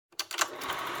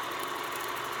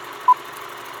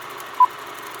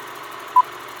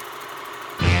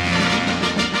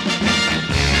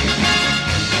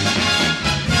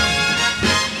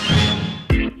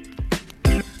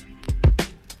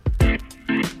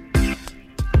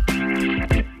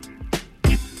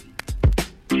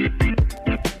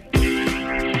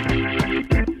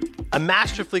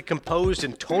masterfully composed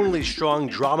and tonally strong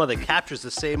drama that captures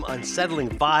the same unsettling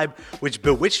vibe which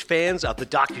bewitched fans of the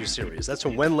docuseries. That's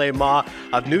from Wenlei Ma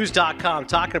of News.com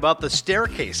talking about The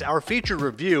Staircase, our featured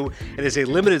review. It is a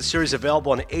limited series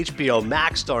available on HBO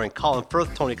Max starring Colin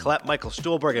Firth, Toni Collette, Michael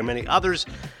Stuhlbarg, and many others.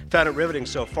 Found it riveting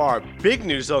so far. Big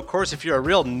news, though, of course, if you're a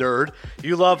real nerd,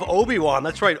 you love Obi-Wan.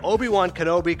 That's right, Obi-Wan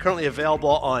Kenobi, currently available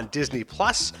on Disney+.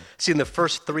 Seen the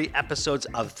first 3 episodes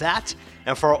of that.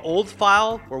 And for our old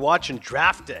file, we're watching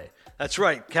Draft Day. That's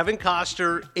right, Kevin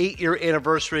Costner, 8-year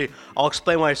anniversary. I'll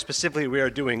explain why specifically we are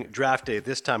doing Draft Day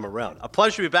this time around. A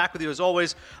pleasure to be back with you as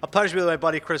always. A pleasure to be with my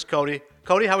buddy Chris Cody.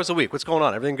 Cody, how was the week? What's going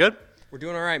on? Everything good? We're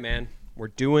doing all right, man. We're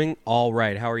doing all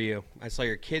right. How are you? I saw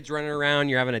your kids running around.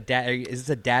 You're having a dad. Is this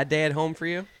a dad day at home for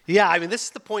you? Yeah, I mean, this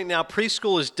is the point now.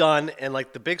 Preschool is done, and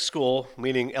like the big school,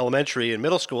 meaning elementary and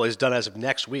middle school, is done as of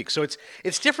next week. So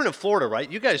it's different in Florida,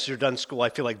 right? You guys are done school, I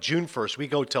feel like June 1st. We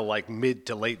go till like mid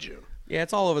to late June. Yeah,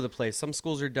 it's all over the place. Some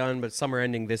schools are done, but some are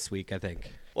ending this week, I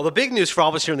think. Well, the big news for all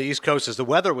of us here on the East Coast is the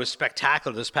weather was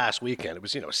spectacular this past weekend. It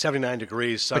was, 79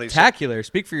 degrees, sunny. Spectacular.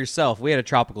 Speak for yourself. We had a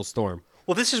tropical storm.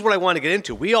 Well, this is what I want to get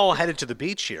into. We all headed to the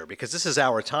beach here because this is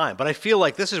our time. But I feel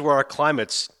like this is where our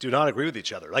climates do not agree with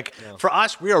each other. Like, for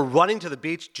us, we are running to the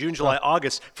beach June, July,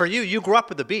 August. For you, you grew up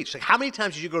with the beach. Like, how many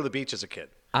times did you go to the beach as a kid?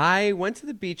 I went to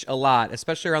the beach a lot,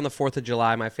 especially around the 4th of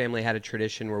July. My family had a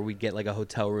tradition where we'd get like a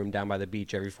hotel room down by the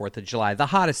beach every 4th of July. The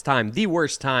hottest time, the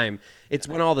worst time, it's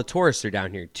when all the tourists are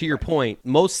down here. To your point,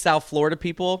 most South Florida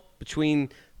people between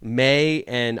May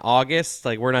and August,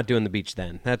 like we're not doing the beach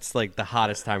then. That's like the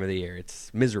hottest time of the year. It's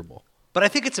miserable. But I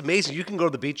think it's amazing. You can go to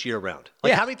the beach year round.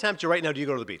 Like, how many times right now do you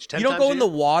go to the beach? 10 You don't times go in the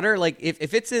water. Like,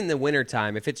 if it's in the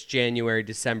wintertime, if it's January,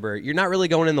 December, you're not really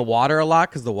going in the water a lot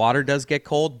because the water does get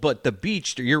cold. But the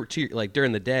beach, like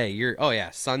during the day,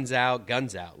 sun's out,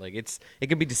 guns out. Like, it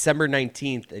could be December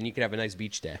 19th, and you could have a nice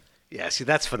beach day. Yeah, see,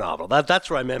 that's phenomenal. That's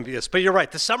where I'm envious. But you're right.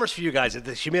 The summers for you guys,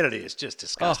 the humidity is just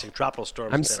disgusting. Tropical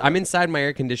storms. I'm inside my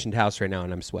air-conditioned house right now,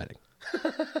 and I'm sweating.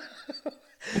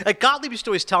 Like Gottlieb used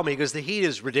to always tell me, he goes, the heat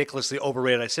is ridiculously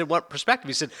overrated. I said, what perspective?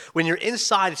 He said, when you're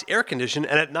inside, it's air conditioned,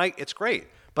 and at night, it's great.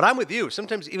 But I'm with you.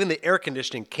 Sometimes even the air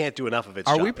conditioning can't do enough of its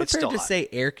job. Are we prepared to say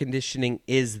air conditioning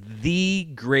is the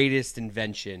greatest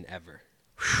invention ever?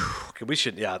 Okay, we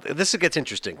should, this gets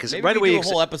interesting. Because right away, do a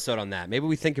whole episode on that. Maybe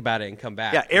we think about it and come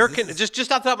back. Yeah,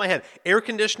 just off the top of my head, air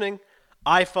conditioning,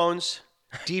 iPhones,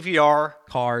 DVR,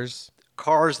 cars,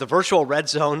 the virtual red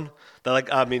zone.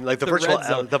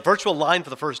 The virtual line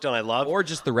for the first down I love. Or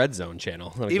just the Red Zone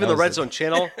channel. Even the Red Zone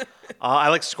channel. I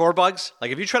like score bugs. Like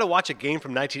if you try to watch a game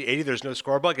from 1980, there's no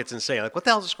score bug. It's insane. Like what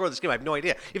the hell is the score of this game? I have no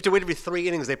idea. You have to wait every 3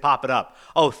 innings, they pop it up.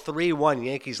 Oh, 3-1,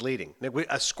 Yankees leading.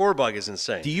 A score bug is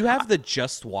insane. Do you have the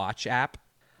Just Watch app?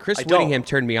 Chris Whittingham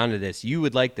turned me on to this. You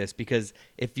would like this because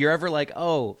if you're ever like, I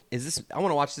want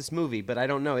to watch this movie, but I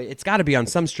don't know. It's got to be on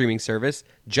some streaming service.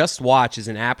 Just Watch is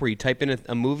an app where you type in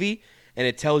a movie and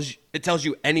it tells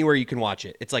you anywhere you can watch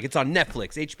it. It's like it's on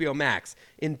Netflix, HBO Max,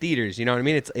 in theaters. You know what I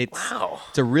mean? It's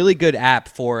a really good app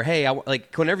for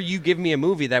like whenever you give me a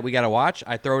movie that we got to watch,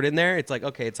 I throw it in there. It's like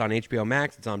okay, it's on HBO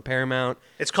Max, it's on Paramount.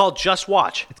 It's called Just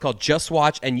Watch. It's called Just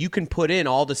Watch, and you can put in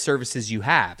all the services you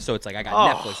have. So it's like I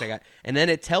got Netflix, and then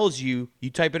it tells you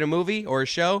type in a movie or a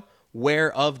show.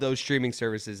 Where of those streaming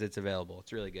services it's available.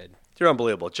 It's really good. You're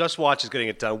unbelievable. Just Watch is getting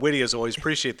it done. Witty, as always,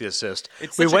 appreciate the assist.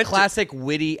 It's such a classic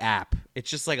Witty app. It's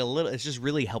just like it's just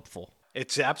really helpful.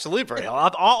 It's absolutely very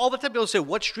helpful. All the time people say,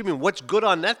 what's streaming? What's good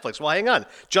on Netflix? Well, hang on.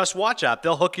 Just Watch app.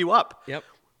 They'll hook you up. Yep.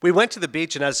 We went to the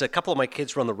beach, and as a couple of my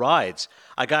kids were on the rides,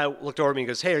 a guy looked over at me and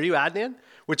goes, hey, are you Adnan?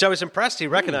 Which I was impressed he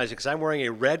recognized it because I'm wearing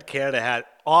a red Canada hat,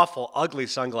 awful, ugly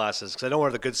sunglasses because I don't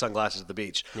wear the good sunglasses at the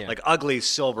beach. Yeah. Like ugly,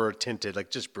 silver tinted,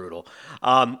 like just brutal.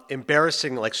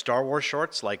 Embarrassing, like Star Wars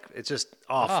shorts. Like it's just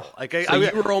awful.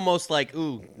 You were almost like,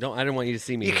 ooh, no, I didn't want you to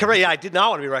see me. Yeah, I did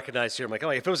not want to be recognized here. I'm like,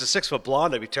 if it was a 6-foot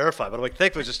blonde, I'd be terrified. But I'm like,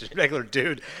 thankfully, it was just a regular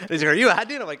dude. And he's like, are you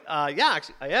Adnan? I'm like, yeah,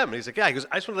 actually, I am. And he's like, yeah. He goes,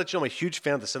 I just want to let you know I'm a huge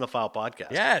fan of the Cinephile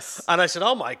podcast. Yes. And I said,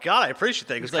 oh my God, I appreciate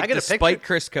that. He goes, like, I get a picture. Despite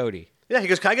Chris Cody. Yeah, he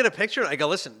goes, can I get a picture? I go,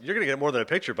 listen, you're going to get more than a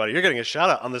picture, buddy. You're getting a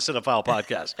shout-out on the Cinephile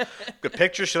podcast. Good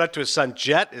picture. Shout out to his son,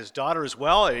 Jet, his daughter as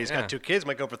well. He's got 2 kids,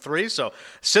 might go for 3. So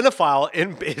Cinephile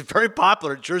is very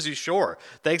popular at Jersey Shore,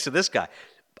 thanks to this guy.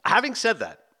 Having said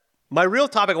that, my real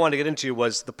topic I wanted to get into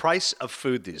was the price of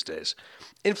food these days.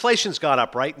 Inflation's gone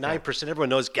up, right? 9%. Everyone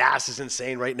knows gas is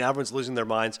insane right now. Everyone's losing their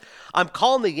minds. I'm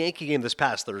calling the Yankee game this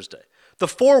past Thursday. The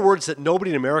 4 words that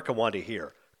nobody in America wanted to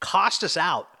hear. Cost us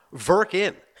out. Verk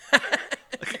in.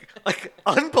 like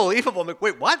unbelievable. I'm like,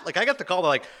 wait, what? Like I got the call. They're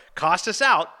like, cost us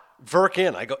out. Verk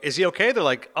in. I go, is he okay? They're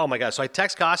like, oh my God. So I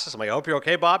text Costas. I'm like, I hope you're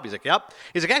okay, Bob. He's like, yep.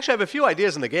 He's like, actually, I have a few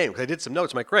ideas in the game because I did some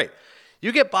notes. I'm like, great.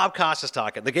 You get Bob Costas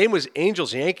talking. The game was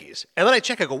Angels-Yankees. And then I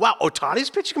check. I go, wow, Ohtani's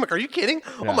pitching? I'm like, are you kidding?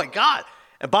 Yeah. Oh my God.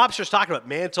 And Bob starts talking about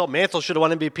Mantle. Mantle should have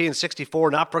won MVP in 64,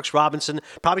 not Brooks Robinson.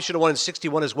 Probably should have won in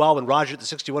 61 as well when Roger hit the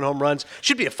 61 home runs.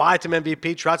 Should be a 5-time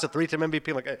MVP. Trout's a 3-time MVP.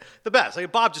 I'm like, the best.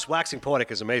 Like, Bob just waxing poetic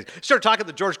is amazing. Started talking to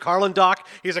the George Carlin doc.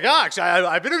 He's like, actually,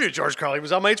 I've interviewed George Carlin. He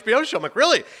was on my HBO show. I'm like,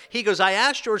 really? He goes, I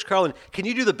asked George Carlin, can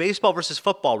you do the baseball versus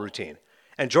football routine?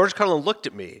 And George Carlin looked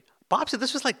at me. Bob said,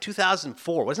 this was like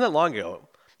 2004. Wasn't that long ago?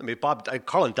 I mean,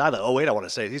 Carlin died in 08, I want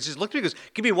to say. He just looked at me and goes,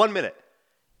 give me 1 minute.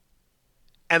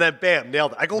 And then, bam,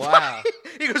 nailed it. I go, wow.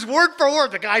 He goes, word for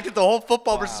word. The guy did the whole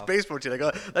football versus baseball routine. I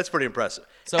go, that's pretty impressive.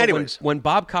 So anyways, when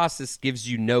Bob Costas gives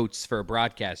you notes for a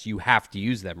broadcast, you have to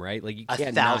use them, right? Like, you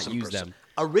can't not use them.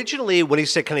 Originally, when he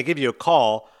said, can I give you a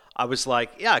call? I was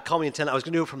like, yeah, call me in 10. I was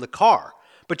going to do it from the car.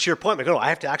 But to your point, like, no, I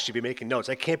have to actually be making notes.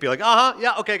 I can't be like,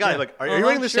 yeah, okay, got it. Like, are you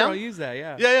writing this down? I'll use that,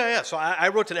 yeah. Yeah. So I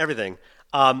wrote down everything.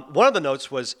 One of the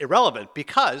notes was irrelevant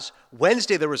because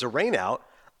Wednesday there was a rain out.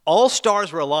 All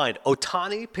stars were aligned.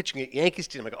 Ohtani pitching at Yankee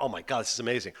Stadium. I'm like, oh my God, this is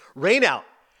amazing. Rain out.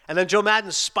 And then Joe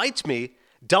Madden spites me.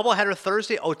 Doubleheader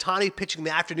Thursday, Ohtani pitching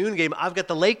the afternoon game. I've got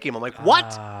the late game. I'm like,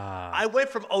 what? I went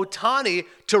from Ohtani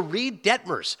to Reed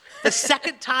Detmers. The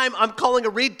second time I'm calling a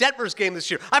Reed Detmers game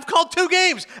this year. I've called 2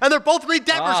 games, and they're both Reed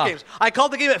Detmers games. I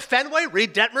called the game at Fenway,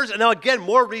 Reed Detmers, and now again,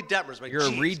 more Reed Detmers. Like, you're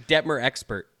a Reed Detmer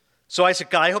expert. So I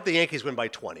said, God, I hope the Yankees win by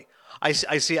 20. I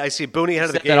see Booney ahead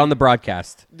of the game. Said that on the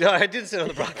broadcast. No, I didn't say it on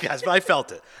the broadcast, but I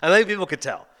felt it. And I think people could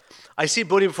tell. I see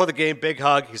Booney before the game, big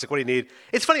hug. He's like, what do you need?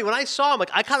 It's funny, when I saw him, like,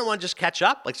 I kind of want to just catch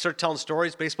up, like start telling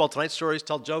stories, Baseball Tonight stories,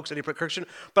 tell jokes, any precursion.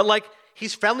 But, like,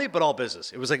 he's friendly, but all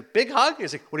business. It was like, big hug.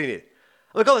 He's like, what do you need?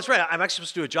 I'm like, oh, that's right. I'm actually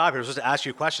supposed to do a job here. I'm supposed to ask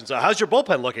you questions. How's your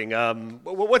bullpen looking?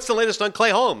 What's the latest on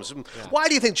Clay Holmes? Yeah. Why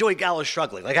do you think Joey Gallo's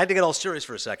struggling? Like, I had to get all serious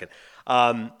for a second.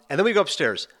 And then we go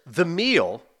upstairs. The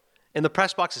meal in the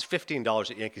press box is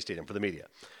 $15 at Yankee Stadium for the media.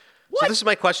 What? So this is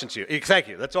my question to you. Thank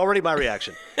you. That's already my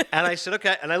reaction. And I said,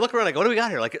 okay. And I look around. I go, what do we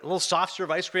got here? Like a little soft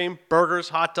serve ice cream, burgers,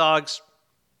 hot dogs,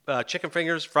 chicken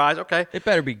fingers, fries. Okay. It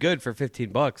better be good for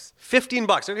 $15.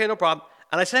 $15. Okay, no problem.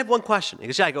 And I said, I have one question. He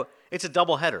goes, yeah. I go, it's a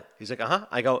double header. He's like, uh-huh.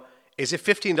 I go, is it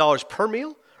 $15 per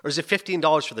meal or is it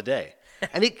 $15 for the day?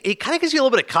 And he kind of gives you a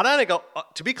little bit of cut on. I go,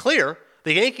 to be clear,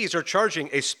 the Yankees are charging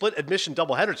a split admission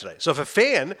doubleheader today. So if a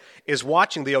fan is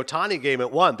watching the Ohtani game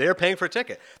at 1, they're paying for a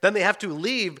ticket. Then they have to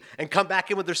leave and come back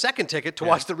in with their second ticket to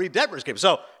watch the Reed Detmers game.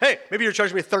 So, hey, maybe you're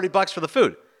charging me $30 for the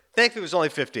food. Thankfully, it was only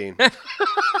 $15.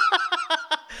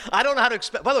 I don't know how to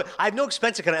expense. By the way, I have no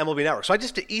expense account at MLB Network, so I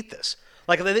just have to eat this.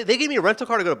 Like, they gave me a rental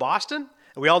car to go to Boston,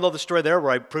 and we all know the story there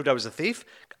where I proved I was a thief.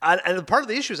 And part of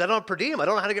the issue is I don't have per diem. I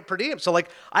don't know how to get per diem. So, like,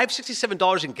 I have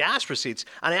 $67 in gas receipts.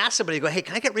 And I asked somebody, I go, hey,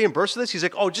 can I get reimbursed for this? He's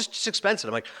like, oh, just expense it.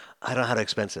 I'm like, I don't know how to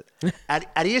expense it.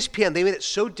 At ESPN, they made it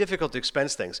so difficult to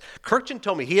expense things. Kirkjian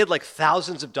told me he had, like,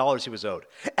 thousands of dollars he was owed.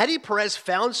 Eddie Perez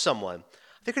found someone,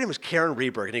 I think her name was Karen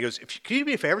Reberg, and he goes, can you do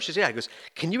me a favor? She says, yeah. He goes,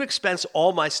 can you expense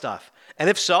all my stuff? And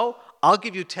if so, I'll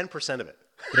give you 10% of it.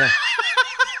 Yeah.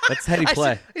 That's how you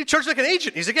play. He charged like an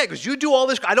agent. He's like, yeah, because you do all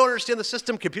this. I don't understand the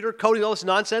system, computer coding, all this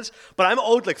nonsense, but I'm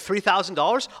owed like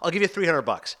 $3,000. I'll give you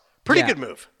 $300. Pretty good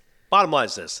move. Bottom line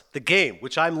is this. The game,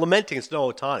 which I'm lamenting, is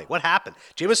no Ohtani. What happened?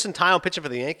 Jameson Taillon pitching for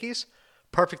the Yankees,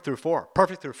 perfect through 4,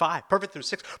 perfect through 5, perfect through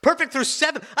 6, perfect through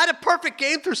 7. I had a perfect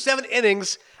game through 7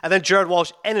 innings, and then Jared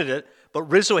Walsh ended it, but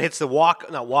Rizzo hits the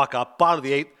walk-up, bottom of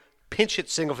the 8th, pinch hit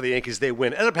single for the Yankees, they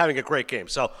win. End up having a great game.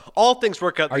 So all things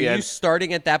work out in the end. Are you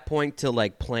starting at that point to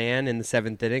like plan in the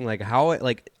 7th inning? Like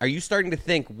are you starting to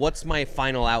think what's my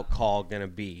final out call gonna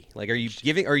be? Like are you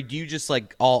giving, or do you just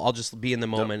like I'll just be in the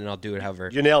moment and I'll do it however?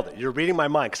 You nailed it. You're reading my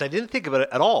mind because I didn't think about it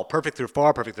at all. Perfect through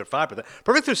 4, perfect through 5,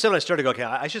 perfect through 7. I started to go, okay,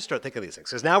 I should start thinking of these things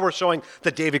because now we're showing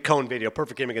the David Cohn video,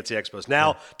 perfect game against the Expos.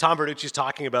 Now Tom Verducci's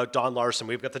talking about Don Larson.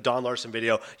 We've got the Don Larson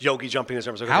video. Yogi jumping in his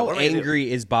arms. Okay, how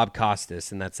angry is Bob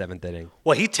Costas in that 7th inning?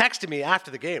 Well, he texted me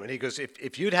after the game, and he goes,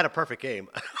 if you'd had a perfect game,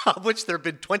 of which there have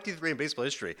been 23 in baseball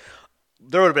history,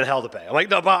 there would have been hell to pay. I'm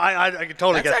like, no, but I can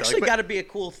totally get that. That's actually got to be a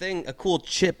cool thing, a cool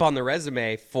chip on the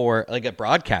resume for like a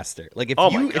broadcaster. Like if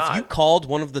you called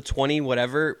one of the 20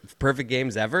 whatever perfect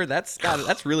games ever, that's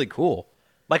really cool.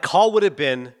 My call would have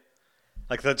been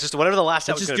like just whatever the last.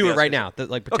 Let's just do it right now.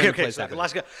 Okay. So the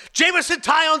last guy, Jameson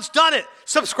Taillon's done it.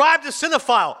 Subscribe to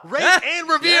Cinephile, rate and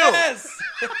review. Yes.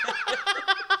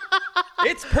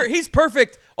 He's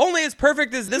perfect. Only as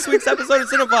perfect as this week's episode of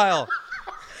Cinephile.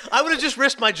 I would have just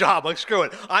risked my job. Like, screw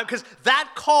it. Because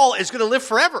that call is going to live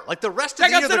forever. Like the rest of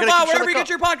the year, they're going to wherever you get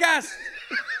your podcast.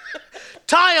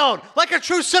 Tyone, like a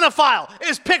true cinephile,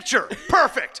 is picture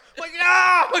perfect. Like,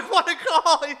 yeah, like what a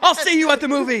call. I'll see you at the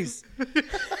movies.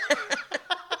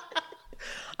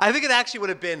 I think it actually would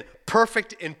have been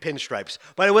perfect in pinstripes,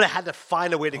 but I would have had to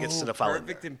find a way to get cinephile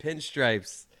Perfect in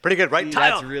pinstripes. Pretty good, right? Dude, Tyone,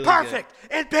 that's really perfect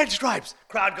in pinstripes.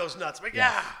 Crowd goes nuts. Like,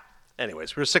 yeah.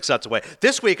 Anyways, we're 6 outs away.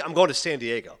 This week, I'm going to San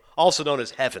Diego, also known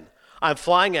as heaven. I'm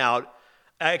flying out.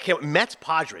 Mets,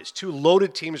 Padres, 2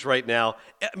 loaded teams right now.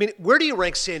 I mean, where do you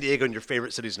rank San Diego in your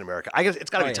favorite cities in America? I guess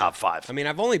it's got to be top 5. I mean,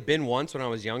 I've only been once when I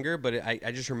was younger, but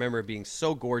I just remember it being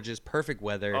so gorgeous, perfect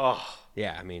weather. Oh.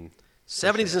 Yeah, I mean.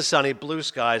 70s and sunny, blue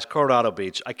skies, Coronado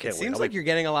Beach. I can't wait. It seems like you're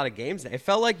getting a lot of games. It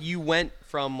felt like you went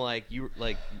from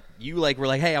you were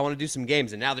like, hey, I want to do some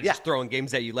games, and now they're just throwing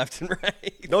games at you left and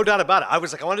right. No doubt about it. I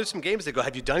was like, I want to do some games. They go,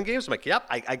 have you done games? I'm like, yep.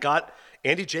 I got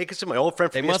Andy Jacobson, my old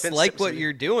friend from They must like what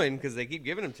you're doing because they keep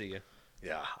giving them to you.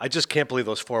 Yeah, I just can't believe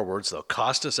those 4 words, though.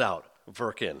 Cost us out,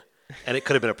 Verk in. And it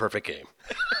could have been a perfect game.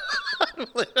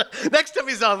 Next time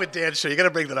he's on with Dan Show, you got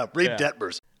to bring that up. Reed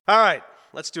Detmers. All right,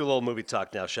 let's do a little movie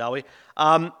talk now, shall we?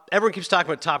 Everyone keeps talking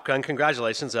about Top Gun.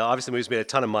 Congratulations. Obviously, the movie's made a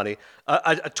ton of money.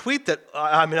 A tweet that,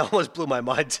 almost blew my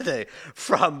mind today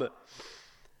from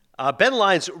Ben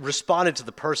Lyons responded to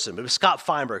the person. It was Scott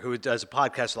Feinberg, who does a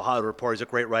podcast with The Hollywood Reporter. He's a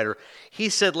great writer. He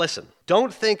said, listen,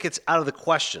 don't think it's out of the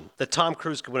question that Tom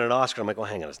Cruise could win an Oscar. I'm like, well,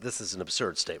 hang on. This is an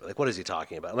absurd statement. Like, what is he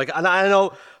talking about? Like, and I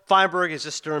know Feinberg is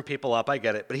just stirring people up. I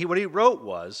get it. But what he wrote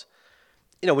was,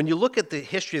 when you look at the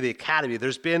history of the Academy,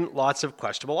 there's been lots of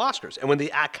questionable Oscars. And when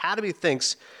the Academy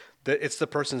thinks that it's the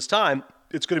person's time,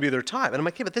 it's going to be their time. And I'm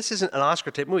like, yeah, but this isn't an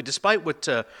Oscar-type movie, despite what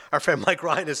our friend Mike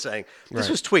Ryan is saying. This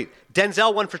was tweet.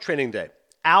 Denzel won for Training Day.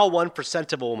 Al won for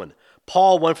Scent of a Woman.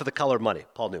 Paul won for The Color of Money.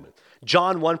 Paul Newman.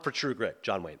 John won for True Grit.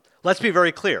 John Wayne. Let's be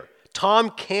very clear. Tom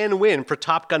can win for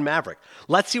Top Gun Maverick.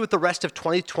 Let's see what the rest of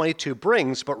 2022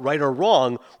 brings, but right or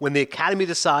wrong, when the Academy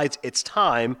decides it's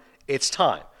time, it's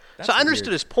time. So I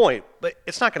understood his point, but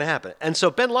it's not going to happen. And so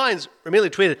Ben Lyons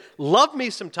immediately tweeted, love me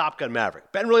some Top Gun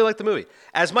Maverick. Ben really liked the movie,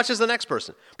 as much as the next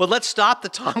person. But let's stop the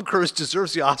Tom Cruise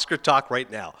deserves the Oscar talk right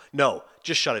now. No,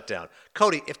 just shut it down.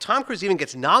 Cody, if Tom Cruise even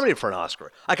gets nominated for an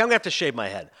Oscar, I'm going to have to shave my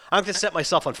head. I'm going to set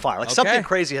myself on fire. Something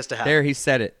crazy has to happen. There, he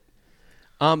said it.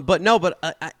 But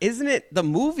isn't it the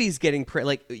movie's getting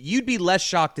you'd be less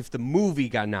shocked if the movie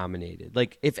got nominated.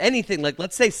 Like, if anything,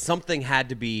 let's say something had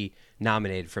to be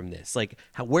nominated from this.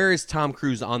 Where is Tom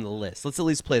Cruise on the list? Let's at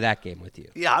least play that game with you.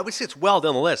 Yeah, I would say it's well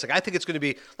down the list. I think it's going to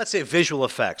be, let's say, visual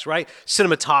effects, right?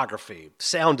 Cinematography,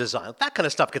 sound design, that kind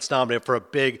of stuff gets nominated for a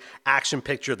big action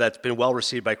picture that's been well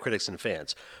received by critics and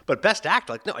fans. But Best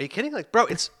Actor, no, are you kidding? Bro,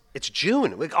 it's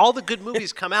June. All the good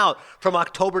movies come out from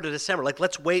October to December.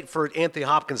 Let's wait for Anthony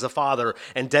Hopkins, the father,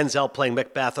 and Denzel playing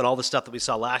Macbeth and all the stuff that we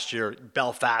saw last year,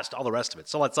 Belfast, all the rest of it.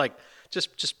 So it's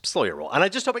just slow your roll. And I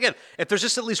just hope, again, if there's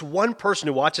just at least one person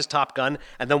who watches Top Gun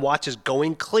and then watches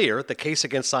Going Clear, The Case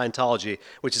Against Scientology,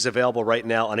 which is available right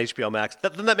now on HBO Max,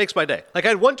 then that makes my day. I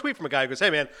had one tweet from a guy who goes, hey,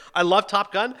 man, I love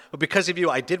Top Gun, but because of you,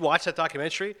 I did watch that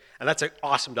documentary, and that's an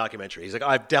awesome documentary. He's like,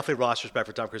 I've definitely lost respect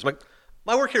for Tom Cruise. I'm like,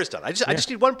 my work here is done. I just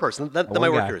need one person. Then my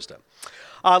work here is done.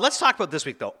 Let's talk about this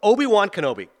week, though. Obi-Wan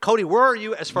Kenobi. Cody, where are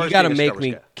you as far as you got to make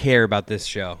me care about this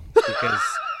show because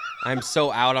I'm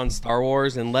so out on Star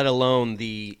Wars, and let alone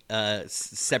the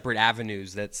separate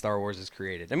avenues that Star Wars has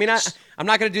created. I mean, I'm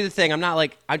not going to do the thing.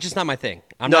 I'm just not my thing.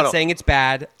 I'm not saying it's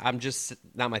bad. I'm just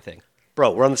not my thing.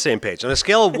 Bro, we're on the same page. On a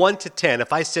scale of 1 to 10,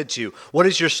 if I said to you, what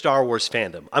is your Star Wars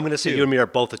fandom? I'm going to say you and me are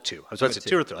both a 2. I was about to say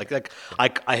 2 or 3.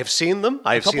 I have seen them.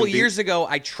 A couple years ago,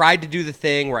 I tried to do the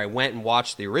thing where I went and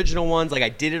watched the original ones. I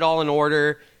did it all in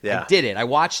order. Yeah. I did it. I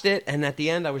watched it, and at the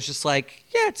end, I was just like,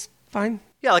 yeah, it's fine.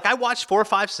 Yeah, I watched 4,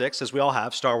 5, 6, as we all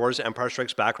have, Star Wars, Empire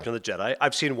Strikes Back, Return of the Jedi.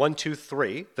 I've seen 1, 2,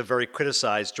 3, the very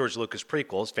criticized George Lucas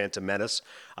prequels, Phantom Menace,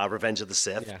 Revenge of the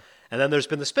Sith. Yeah. And then there's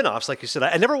been the spin-offs, like you said.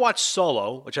 I never watched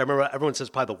Solo, which I remember everyone says is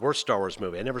probably the worst Star Wars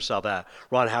movie. I never saw that.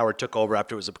 Ron Howard took over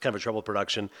after it was kind of a troubled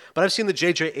production. But I've seen the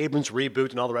J.J. Abrams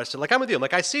reboot and all the rest of it. I'm with you.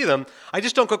 I see them. I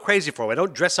just don't go crazy for them. I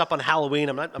don't dress up on Halloween.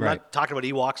 I'm not talking about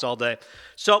Ewoks all day.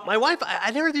 So my wife,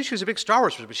 I never knew she was a big Star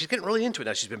Wars person, but she's getting really into it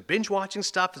now. She's been binge-watching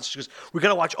stuff, and she goes, we got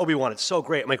to watch Obi-Wan. It's so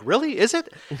great. I'm like, really? Is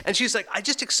it? And she's like, I'm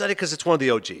just excited because it's one of the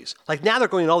OGs. Now they're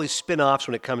going all these spin-offs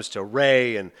when it comes to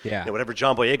Rey and whatever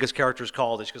John Boyega's character is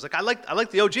called. And she goes, I like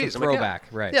the OGs. Throwback,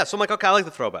 right. Yeah, so I'm like, okay, I like the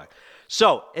throwback.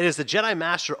 So it is the Jedi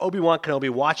Master Obi-Wan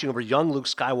Kenobi watching over young Luke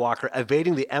Skywalker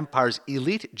evading the Empire's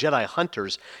elite Jedi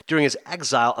hunters during his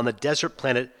exile on the desert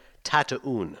planet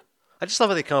Tatooine. I just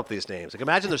love how they come up with these names.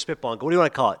 Imagine they're spitballing. What do you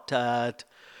want to call it?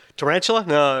 Tarantula?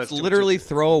 No. It's literally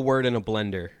throw a word in a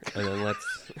blender and then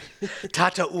let's...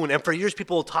 Tatooine. And for years,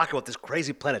 people will talk about this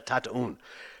crazy planet, Tatooine.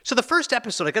 So the first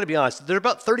episode, I got to be honest, they're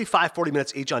about 35, 40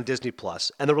 minutes each on Disney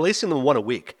Plus, and they're releasing them one a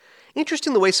week.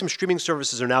 Interesting the way some streaming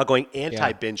services are now going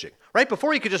anti-binging. Right?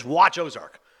 Before you could just watch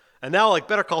Ozark. And now, like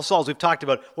Better Call Saul, as we've talked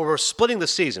about, where we're splitting the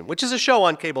season, which is a show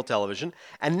on cable television.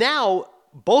 And now,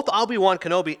 both Obi-Wan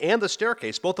Kenobi and The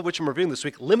Staircase, both of which I'm reviewing this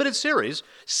week, limited series,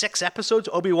 6 episodes,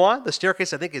 Obi-Wan. The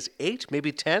Staircase, I think, is 8,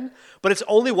 maybe 10. But it's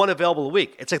only one available a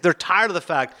week. It's like they're tired of the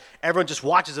fact everyone just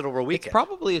watches it over a weekend. It's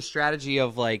probably a strategy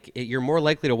of, like, you're more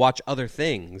likely to watch other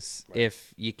things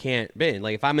if you can't binge.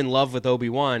 Like, if I'm in love with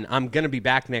Obi-Wan, I'm going to be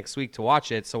back next week to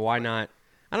watch it, so why not?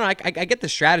 I don't know. I get the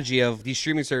strategy of these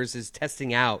streaming services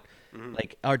testing out,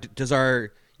 like, does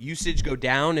our usage go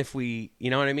down if we, you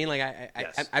know what I mean? Like,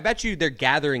 I bet you they're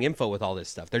gathering info with all this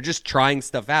stuff. They're just trying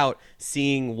stuff out,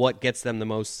 seeing what gets them the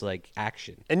most, like,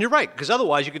 action. And you're right, because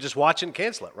otherwise you could just watch it and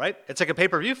cancel it, right? It's like a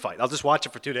pay-per-view fight. I'll just watch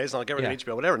it for 2 days and I'll get rid of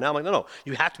HBO, whatever. Now I'm like, no,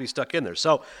 you have to be stuck in there.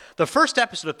 So the first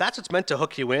episode, if that's what's meant to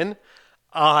hook you in,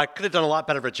 I could have done a lot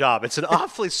better of a job. It's an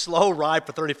awfully slow ride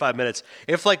for 35 minutes.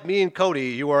 If, like me and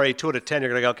Cody, you are a 2 out of 10,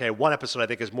 you're going to go, okay, one episode I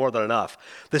think is more than enough.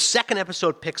 The second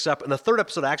episode picks up, and the third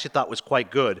episode I actually thought was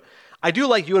quite good. I do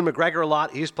like Ewan McGregor a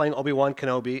lot. He's playing Obi-Wan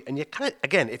Kenobi. And you kind of,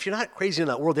 again, if you're not crazy in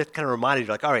that world, you have to kind of remind you,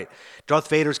 like, all right, Darth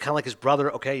Vader's kind of like his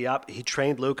brother. Okay, yep. He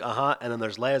trained Luke, and then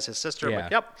there's Leia as his sister. Yeah. I'm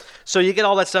like, yep. So you get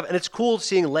all that stuff. And it's cool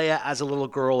seeing Leia as a little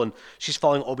girl, and she's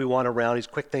following Obi-Wan around. He's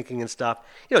quick thinking and stuff.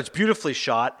 You know, it's beautifully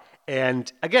shot.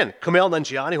 And again, Kumail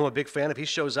Nanjiani, who I'm a big fan of, he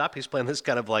shows up. He's playing this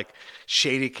kind of like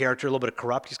shady character, a little bit of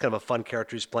corrupt. He's kind of a fun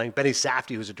character he's playing. Benny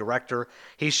Safdie, who's a director,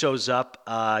 he shows up.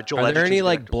 Joel Are there any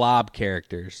like director. blob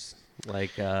characters?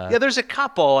 Like Yeah, there's a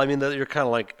couple. I mean, that you're kind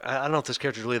of like, I don't know if this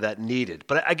character's really that needed.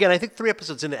 But again, I think 3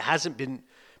 episodes in, it hasn't been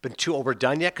too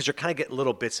overdone yet because you're kind of getting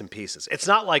little bits and pieces. It's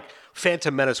not like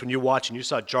Phantom Menace when you watch and you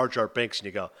saw Jar Jar Binks and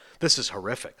you go, this is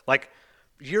horrific. Like,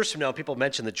 years from now, people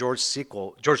mention the George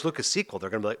Lucas sequel. They're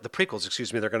going to be like, the prequels,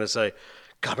 excuse me. They're going to say,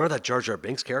 God, remember that Jar Jar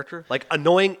Binks character? Like,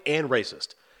 annoying and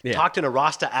racist. Yeah. Talked in a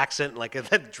Rasta accent, like,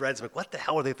 that dreads. Like, what the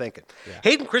hell are they thinking? Yeah.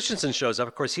 Hayden Christensen shows up.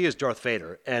 Of course, he is Darth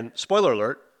Vader. And spoiler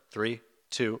alert, 3,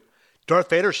 2, Darth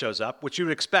Vader shows up, which you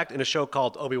would expect in a show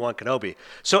called Obi-Wan Kenobi.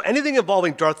 So anything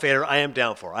involving Darth Vader, I am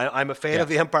down for. I'm a fan of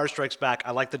The Empire Strikes Back.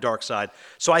 I like the dark side.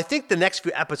 So I think the next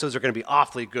few episodes are going to be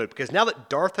awfully good because now that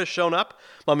Darth has shown up,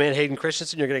 my man Hayden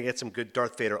Christensen, you're going to get some good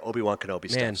Darth Vader, Obi-Wan Kenobi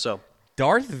stuff. So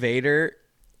Darth Vader,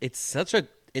 it's such an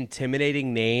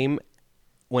intimidating name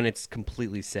when it's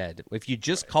completely said. If you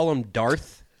just call him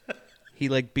Darth, he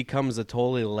like becomes a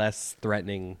totally less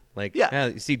threatening. Like,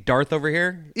 you see Darth over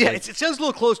here? Yeah, like, it sounds a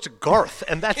little close to Garth,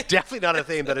 and that's definitely not a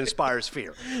thing that inspires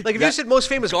fear. Like, if you said most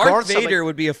famous Darth Garth, Vader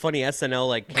would be a funny SNL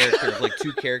like character of like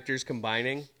 2 characters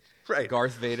combining. Right.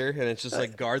 Garth Vader, and it's just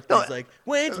like Garth is like,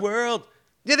 Wayne's World.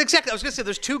 Yeah, exactly. I was going to say,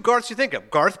 there's 2 Garths you think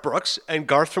of, Garth Brooks and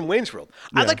Garth from Wayne's World.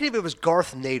 I'd like it if it was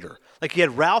Garth Nader. Like, you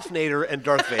had Ralph Nader and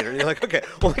Darth Vader. And you're like, okay,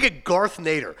 we'll make it Garth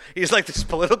Nader. He's like this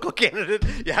political candidate.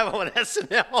 You have him on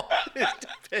SNL.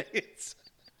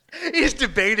 He's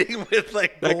debating with,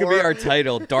 like, that could be our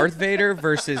title, Darth Vader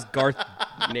versus Garth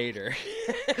Nader.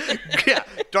 Yeah,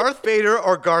 Darth Vader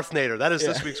or Garth Nader. That is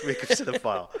this week's Week of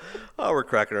Cinephile. Oh, we're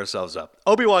cracking ourselves up.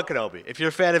 Obi-Wan Kenobi. If you're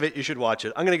a fan of it, you should watch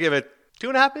it. I'm going to give it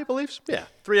 2.5 Maple Leafs? Yeah.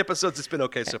 3 episodes, it's been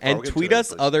okay so far. And tweet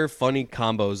us other funny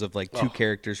combos of like 2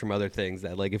 characters from other things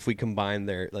that like if we combine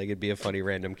their, like it'd be a funny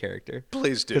random character.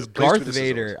 Please do. Because Darth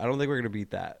Vader, I don't think we're going to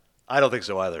beat that. I don't think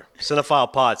so either.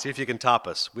 Cinephile Pod, see if you can top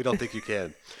us. We don't think you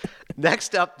can.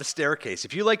 Next up, The Staircase.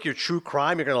 If you like your true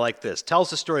crime, you're going to like this. Tells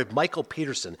the story of Michael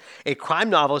Peterson, a crime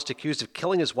novelist accused of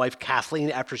killing his wife Kathleen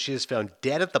after she is found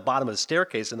dead at the bottom of the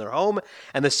staircase in their home,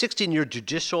 and the 16-year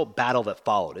judicial battle that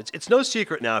followed. It's no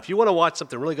secret now. If you want to watch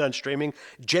something really good on streaming,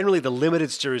 generally the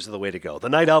limited series is the way to go. The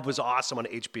Night Of was awesome on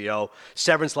HBO.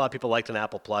 Severance, a lot of people liked on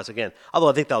Apple Plus. Again, although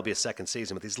I think that'll be a second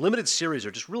season, but these limited series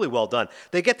are just really well done.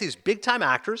 They get these big-time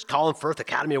actors. Colin Firth,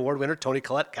 Academy Award winner. Toni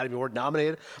Collette, Academy Award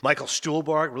nominated. Michael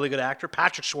Stuhlbarg, really good actor.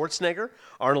 Patrick Schwarzenegger,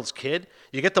 Arnold's kid.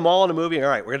 You get them all in a movie. All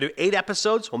right, we're going to do 8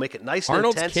 episodes. We'll make it nice and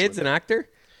intense. Arnold's kid's an actor?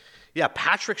 Yeah,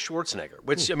 Patrick Schwarzenegger,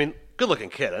 which, I mean,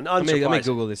 good-looking kid. And let me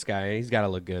Google this guy. He's got to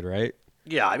look good, right?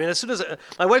 Yeah, I mean, as soon as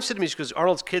my wife said to me, she goes,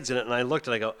 Arnold's kid's in it, and I looked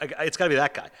and I go, it's got to be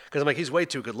that guy. Because I'm like, he's way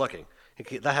too good-looking.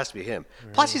 That has to be him.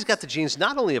 Right. Plus, he's got the genes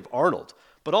not only of Arnold,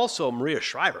 but also Maria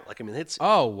Shriver. Like, I mean, it's...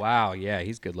 Oh, wow. Yeah,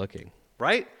 he's good-looking.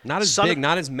 Right? Not as big,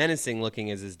 not as menacing looking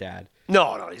as his dad.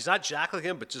 No, he's not Jack like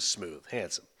him, but just smooth,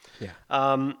 handsome.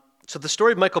 Yeah. So the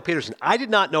story of Michael Peterson, I did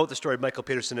not know what the story of Michael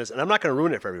Peterson is, and I'm not going to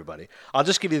ruin it for everybody. I'll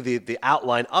just give you the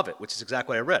outline of it, which is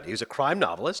exactly what I read. He was a crime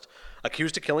novelist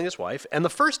accused of killing his wife. And the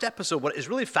first episode, what is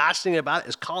really fascinating about it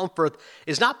is Colin Firth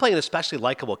is not playing an especially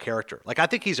likable character. Like, I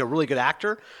think he's a really good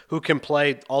actor who can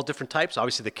play all different types.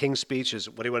 Obviously, The King's Speech is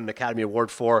what he won an Academy Award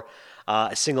for.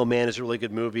 A Single Man is a really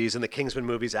good movie. He's in the Kingsman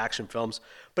movies, action films.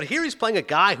 But here he's playing a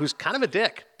guy who's kind of a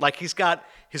dick. Like, he's got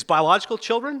his biological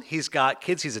children. He's got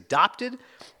kids he's adopted.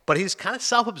 But he's kind of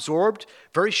self-absorbed,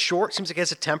 very short, seems like he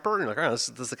has a temper. And you're like, oh, this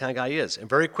is the kind of guy he is. And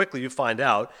very quickly you find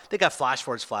out, they got flash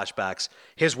forwards, flashbacks.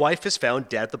 His wife is found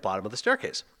dead at the bottom of the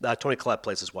staircase. Toni Collette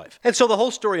plays his wife. And so the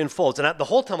whole story unfolds. And the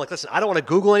whole time I'm like, listen, I don't want to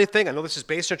Google anything. I know this is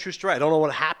based on a true story. I don't know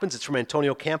what happens. It's from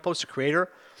Antonio Campos, the creator.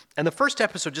 And the first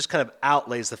episode just kind of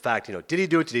outlays the fact, did he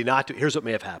do it? Did he not do it? Here's what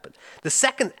may have happened. The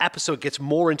second episode gets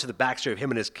more into the backstory of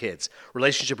him and his kids,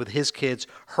 relationship with his kids,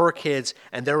 her kids,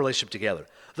 and their relationship together.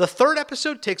 The third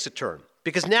episode takes a turn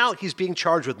because now he's being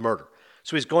charged with murder.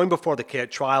 So he's going before the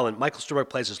trial, and Michael Stuhlbarg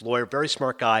plays his lawyer, very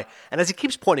smart guy. And as he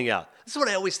keeps pointing out, this is what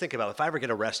I always think about if I ever get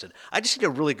arrested. I just need a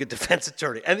really good defense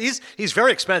attorney. And he's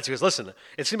very expensive. He goes, listen,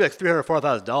 it's going to be like $300,000,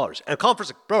 $400,000. And Colin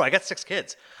Firth's like, bro, I got 6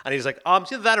 kids. And he's like,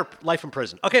 it's either that or life in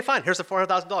prison. Okay, fine. Here's the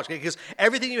 $400,000. He goes,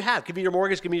 everything you have. Give me your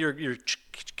mortgage. Give me your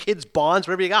kids' bonds,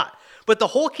 whatever you got. But the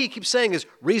whole key he keeps saying is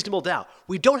reasonable doubt.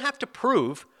 We don't have to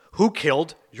prove who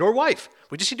killed your wife.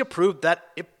 We just need to prove that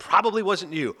it probably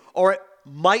wasn't you, or it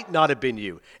might not have been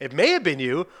you. It may have been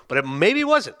you, but it maybe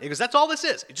wasn't. Because that's all this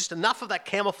is. It's just enough of that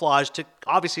camouflage to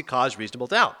obviously cause reasonable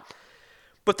doubt.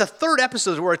 But the third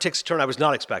episode is where it takes a turn I was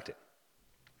not expecting.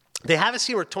 They have a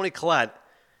scene where Toni Collette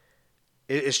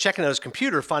is checking out his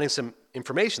computer, finding some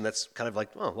information that's kind of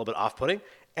like a little bit off-putting.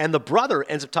 And the brother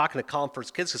ends up talking to Colin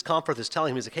Firth's kids because Colin Firth is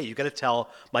telling him, he's like, hey, you got to tell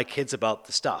my kids about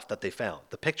the stuff that they found,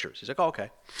 the pictures. He's like, oh,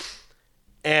 okay.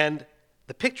 And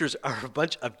the pictures are a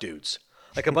bunch of dudes,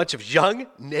 like a bunch of young,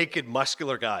 naked,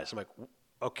 muscular guys. I'm like,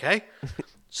 okay.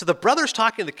 So the brother's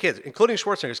talking to the kids, including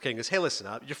Schwarzenegger's kid, goes, hey, listen,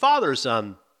 your father's,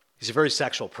 he's a very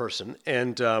sexual person.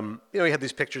 And, he had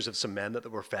these pictures of some men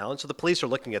that were found. So the police are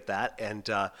looking at that and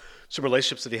some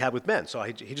relationships that he had with men. So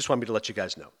he just wanted me to let you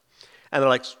guys know. And they're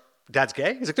like, Dad's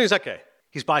gay? He's like, no, he's not gay.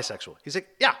 He's bisexual. He's like,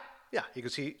 yeah. He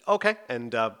goes, okay.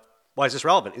 And why is this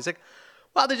relevant? He's like,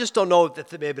 well, they just don't know that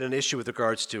there may have been an issue with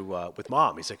regards to with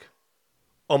Mom. He's like,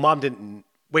 oh, Mom didn't,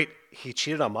 wait, he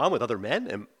cheated on Mom with other men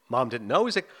and Mom didn't know?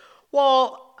 He's like,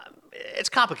 well, it's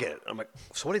complicated. I'm like,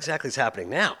 so what exactly is happening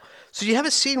now? So you have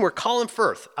a scene where Colin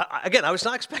Firth, again, I was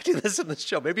not expecting this in this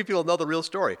show. Maybe people know the real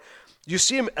story. You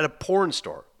see him at a porn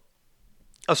store.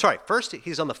 Oh, sorry. First,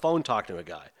 he's on the phone talking to a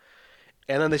guy.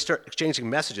 And then they start exchanging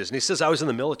messages. And he says, I was in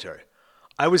the military.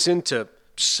 I was into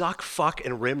suck, fuck,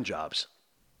 and rim jobs.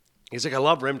 He's like, I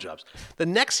love rim jobs. The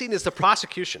next scene is the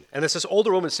prosecution. And there's this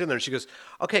older woman sitting there. And she goes,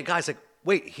 okay, guys, like,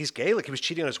 wait, he's gay? Like, he was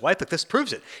cheating on his wife? Like, this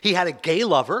proves it. He had a gay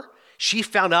lover. She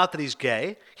found out that he's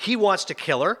gay. He wants to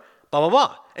kill her. Blah, blah,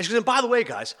 blah. And she goes, and by the way,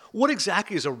 guys, what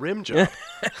exactly is a rim job?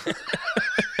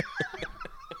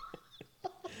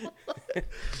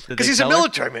 Because he's a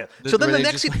military man. So then the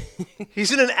next scene,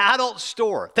 he's in an adult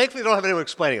store. Thankfully, they don't have anyone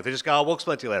explaining it. They just go, oh, we'll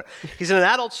explain it to you later. He's in an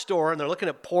adult store, and they're looking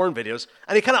at porn videos,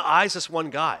 and he kind of eyes this one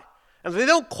guy. And they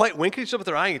don't quite wink at each other, but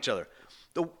they're eyeing each other.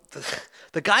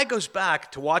 The guy goes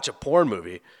back to watch a porn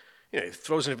movie. He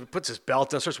throws in, puts his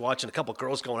belt down, starts watching a couple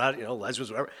girls going out, lesbians,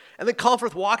 whatever. And then Colin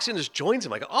Firth walks in and just joins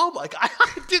him. Like, oh my God,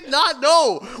 I did not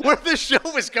know where this show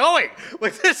was going.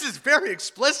 Like, this is very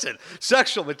explicit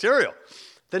sexual material.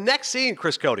 The next scene,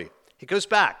 Chris Cody, he goes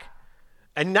back.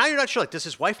 And now you're not sure, like, does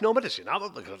his wife know about this? He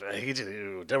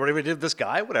did whatever he did with this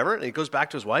guy, whatever. And he goes back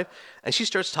to his wife, and she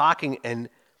starts talking, and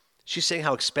she's saying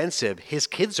how expensive his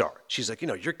kids are. She's like,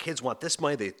 your kids want this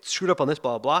money. They screwed up on this,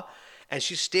 blah, blah, blah. And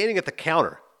she's standing at the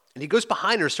counter. And he goes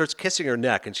behind her, starts kissing her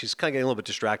neck, and she's kind of getting a little bit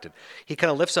distracted. He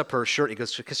kind of lifts up her shirt. He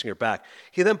goes kissing her back.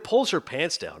 He then pulls her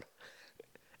pants down,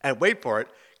 and wait for it,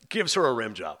 gives her a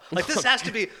rim job. Like, this has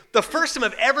to be the first time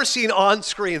I've ever seen on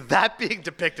screen that being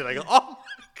depicted. I go, oh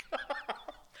my God.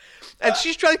 And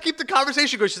she's trying to keep the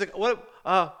conversation going. She's like, what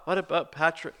about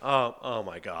Patrick? Oh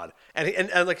my God. And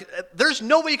like, there's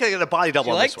no way you can get a body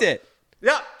double on this one. She liked it.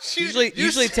 Yeah.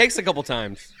 Usually it takes a couple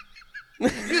times.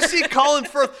 You see Colin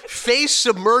Firth face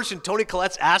submerged in Toni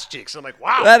Collette's ass cheeks. I'm like,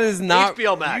 wow. That is not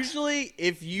HBO Max. Usually,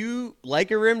 if you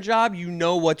like a rim job, you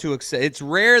know what to expect. It's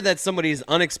rare that somebody is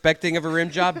unexpecting of a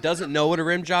rim job, doesn't know what a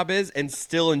rim job is, and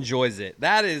still enjoys it.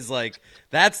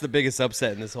 That's the biggest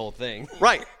upset in this whole thing.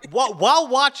 Right. While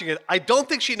watching it, I don't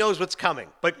think she knows what's coming,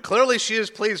 but clearly she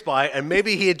is pleased by it, and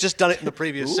maybe he had just done it in the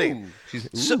previous scene.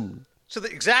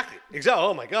 Exactly.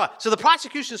 Oh my God. So the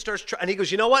prosecution starts, and he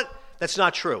goes, you know what? That's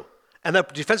not true. And the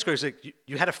defense lawyer is like,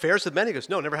 you had affairs with men? He goes,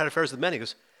 no, never had affairs with men. He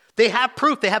goes, they have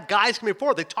proof. They have guys coming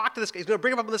forward. They talk to this guy. He's going to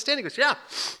bring him up on the stand. He goes, yeah,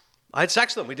 I had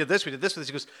sex with him. We did this with this.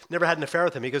 He goes, never had an affair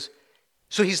with him. He goes,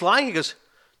 so he's lying? He goes,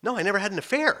 no, I never had an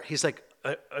affair. He's like,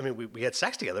 we had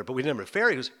sex together, but we didn't have an affair.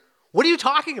 He goes, what are you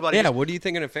talking about? Yeah, what do you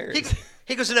think an affair is?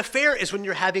 He goes, an affair is when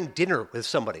you're having dinner with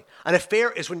somebody. An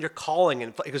affair is when you're calling.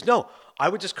 And he goes, no, I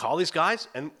would just call these guys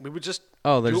and we would just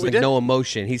there's like no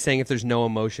emotion. He's saying if there's no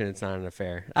emotion, it's not an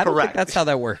affair. I don't think that's how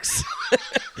that works.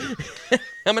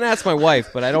 I'm going to ask my wife,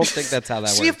 but I don't think that's how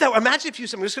that works. Imagine if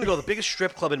I'm just going to go to the biggest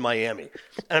strip club in Miami,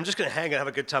 and I'm just going to hang and have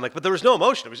a good time. But there was no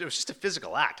emotion. It was just a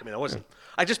physical act. I mean,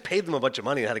 I just paid them a bunch of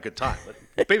money and had a good time.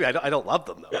 But maybe I don't love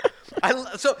them, though.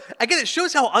 So, again, it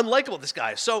shows how unlikable this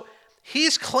guy is. So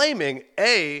he's claiming,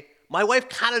 my wife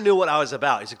kind of knew what I was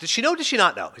about. He's like, did she know? Did she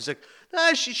not know? He's like,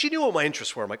 she knew what my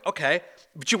interests were. I'm like, okay,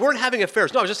 but you weren't having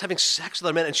affairs. No, I was just having sex with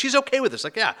other men, and she's okay with this.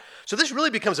 Like, yeah. So this really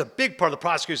becomes a big part of the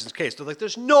prosecution's case. They're like,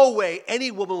 there's no way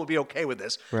any woman would be okay with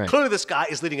this. Right. Clearly, this guy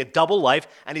is leading a double life,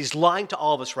 and he's lying to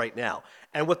all of us right now.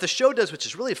 And what the show does, which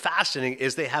is really fascinating,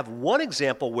 is they have one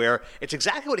example where it's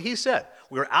exactly what he said.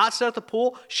 We were outside at the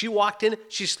pool. She walked in.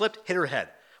 She slipped, hit her head.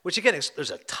 Which, again,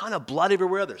 there's a ton of blood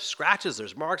everywhere. There's scratches.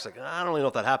 There's marks. Like, I don't really know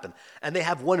if that happened. And they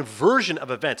have one version of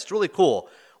events. It's really cool,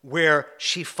 where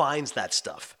she finds that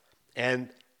stuff. And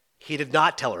he did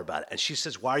not tell her about it. And she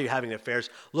says, why are you having affairs?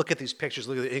 Look at these pictures.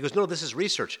 Look at it. He goes, no, this is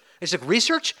research. And he's like,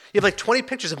 research? You have like 20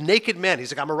 pictures of naked men.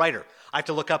 He's like, I'm a writer. I have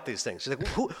to look up these things. She's like,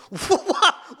 what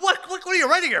are you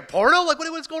writing here? Porno? Like,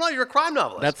 what's going on? You're a crime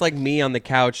novelist. That's like me on the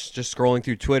couch just scrolling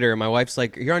through Twitter. And my wife's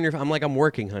like, you're on your phone. I'm like, I'm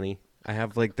working, honey. I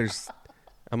have like,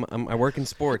 I work in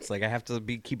sports. Like, I have to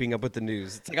be keeping up with the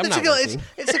news. It's like, I'm not working.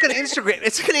 It's like an Instagram.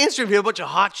 It's like an Instagram. You have a bunch of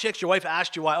hot chicks. Your wife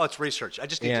asked you why. Oh, it's research. I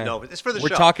just need to know. It's for the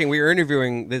show. We were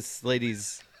interviewing this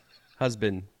lady's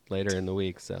husband later in the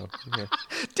week, so. Yeah.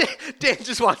 Dan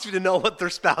just wants me to know what their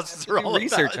spouses are all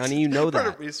research, about. Honey. You know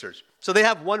that. Research. So they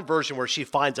have one version where she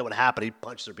finds out what happened. He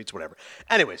punches her, beats, whatever.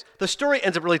 Anyways, the story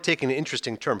ends up really taking an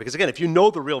interesting turn because, again, if you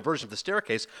know the real version of the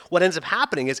staircase, what ends up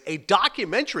happening is a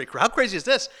documentary crew. How crazy is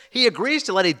this? He agrees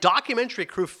to let a documentary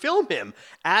crew film him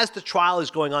as the trial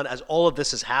is going on, as all of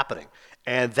this is happening.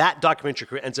 And that documentary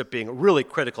crew ends up being really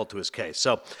critical to his case.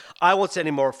 So I won't say any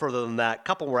more further than that. A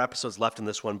couple more episodes left in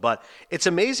this one. But it's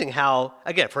amazing how,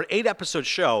 again, for an 8-episode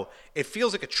show, it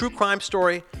feels like a true crime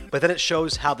story, but then it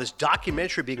shows how this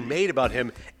documentary being made about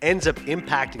him ends up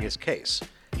impacting his case.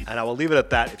 And I will leave it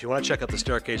at that. If you want to check out The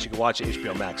Staircase, you can watch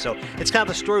HBO Max. So it's kind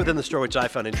of a story within the story, which I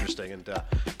found interesting. And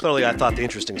clearly I thought the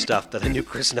interesting stuff that I knew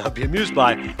Chris and I would be amused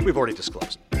by, we've already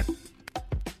disclosed.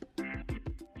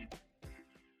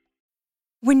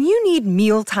 When you need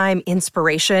mealtime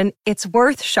inspiration, it's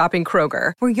worth shopping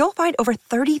Kroger, where you'll find over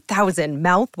 30,000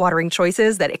 mouth-watering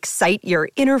choices that excite your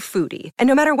inner foodie. And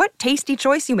no matter what tasty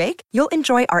choice you make, you'll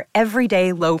enjoy our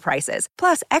everyday low prices,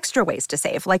 plus extra ways to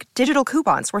save, like digital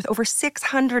coupons worth over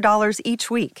 $600 each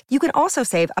week. You can also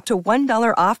save up to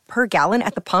 $1 off per gallon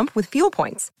at the pump with fuel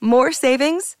points. More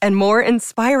savings and more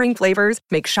inspiring flavors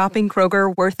make shopping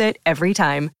Kroger worth it every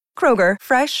time. Kroger,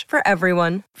 fresh for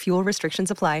everyone. Fuel restrictions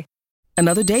apply.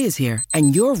 Another day is here,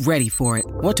 and you're ready for it.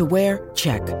 What to wear?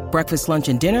 Check. Breakfast, lunch,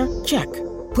 and dinner? Check.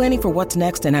 Planning for what's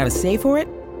next and how to save for it?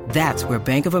 That's where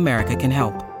Bank of America can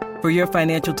help. For your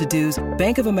financial to-dos,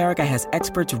 Bank of America has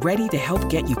experts ready to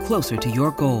help get you closer to your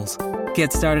goals.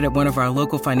 Get started at one of our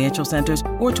local financial centers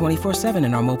or 24/7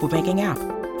 in our mobile banking app.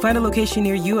 Find a location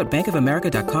near you at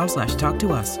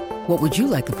bankofamerica.com/talktous. What would you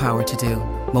like the power to do?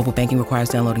 Mobile banking requires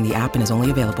downloading the app and is only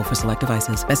available for select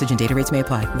devices. Message and data rates may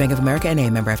apply. Bank of America N.A.,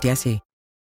 member FDIC.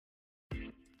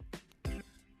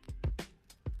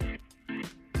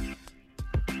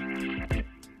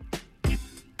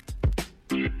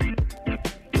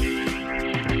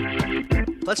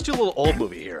 Let's do a little old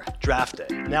movie here, Draft Day.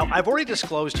 Now, I've already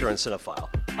disclosed here on Cinephile,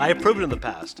 I have proven in the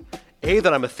past, A,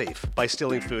 that I'm a thief by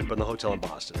stealing food from the hotel in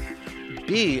Boston.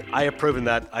 B, I have proven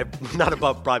that I'm not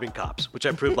above bribing cops, which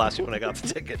I proved last week when I got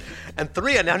the ticket. And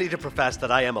 3, I now need to profess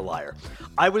that I am a liar.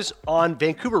 I was on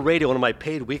Vancouver Radio, one of my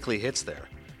paid weekly hits there.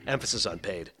 Emphasis on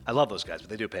paid. I love those guys, but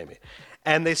they do pay me.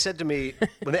 And they said to me,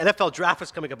 when the NFL draft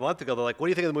was coming up a month ago, they're like, what do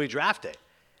you think of the movie Draft Day?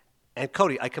 And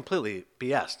Cody, I completely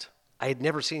BS'd. I had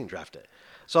never seen Draft Day.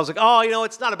 So I was like, oh,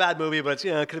 it's not a bad movie, but it's,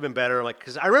 it could have been better. I'm like,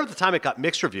 because I remember at the time it got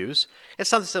mixed reviews.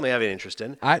 It's not something I have any interest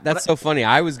in. That's so funny.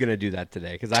 I was going to do that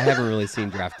today because I haven't really seen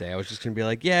Draft Day. I was just going to be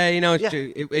like,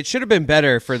 it should have been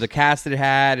better for the cast it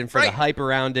had and for the hype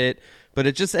around it. But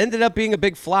it just ended up being a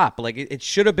big flop. Like, it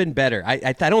should have been better.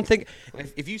 I don't think,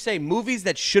 if you say movies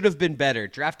that should have been better,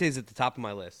 Draft Day is at the top of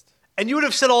my list. And you would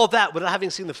have said all of that without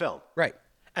having seen the film. Right.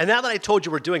 And now that I told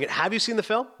you we're doing it, have you seen the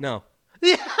film? No.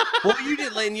 Yeah. Well, you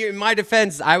did. In my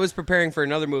defense, I was preparing for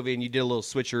another movie, and you did a little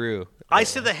switcheroo. I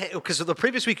said because the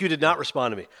previous week you did not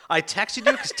respond to me. I texted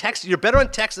you because you're better on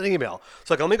text than email.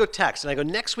 So let me go text, and I go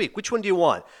next week. Which one do you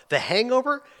want? The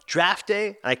Hangover, Draft Day,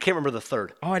 and I can't remember the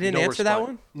third. Oh, I didn't answer that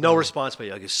one. No response by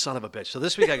you. I go, son of a bitch. So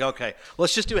this week I go, okay,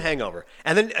 let's just do a Hangover,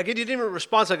 and then again you didn't even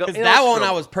respond. So I go, that one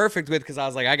I was perfect with because I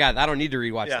was like, I don't need to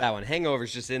rewatch that one.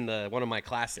 Hangover's just in one of my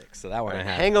classics, so that one I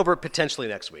have. Hangover potentially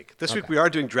next week. This week we are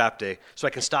doing Draft Day, so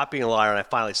I can stop being a liar, and I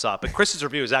finally saw it. But Chris's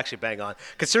review is actually bang on.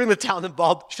 Considering the talent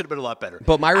involved, should have been a lot better.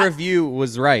 But my review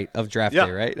was right of Draft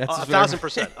Day, right? That's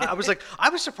 1,000%. I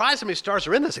was surprised how many stars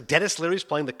are in this. Like Dennis Leary's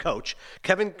playing the coach.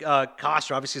 Kevin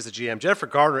Costner obviously is the GM. Jennifer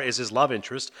Garner is his love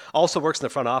interest. Also works in the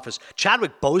front office.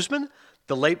 Chadwick Boseman,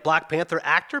 the late Black Panther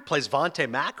actor, plays Vontae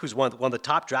Mack, who's one of the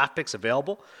top draft picks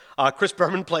available. Chris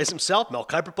Berman plays himself. Mel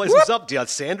Kiper plays himself. Deion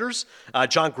Sanders,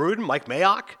 John Gruden, Mike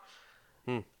Mayock.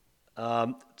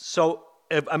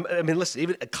 Listen,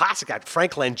 even a classic actor,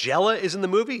 Frank Langella is in the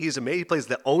movie. He's amazing. He plays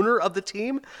the owner of the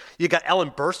team. You got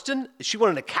Ellen Burstyn. She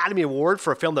won an Academy Award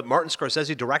for a film that Martin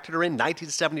Scorsese directed her in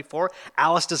 1974.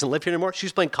 Alice Doesn't Live Here Anymore.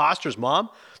 She's playing Costner's mom.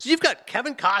 So you've got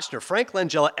Kevin Costner, Frank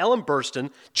Langella, Ellen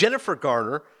Burstyn, Jennifer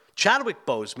Garner, Chadwick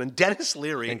Boseman, Dennis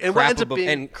Leary, and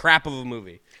crap of a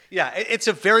movie. Yeah, it's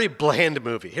a very bland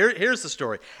movie. Here's the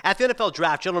story. At the NFL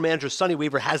Draft, general manager Sonny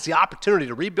Weaver has the opportunity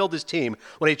to rebuild his team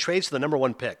when he trades for the number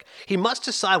 1 pick. He must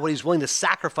decide what he's willing to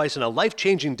sacrifice in a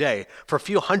life-changing day for a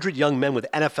few hundred young men with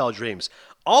NFL dreams.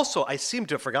 Also, I seem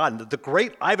to have forgotten that the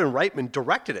great Ivan Reitman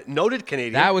directed it, noted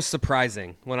Canadian. That was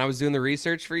surprising. When I was doing the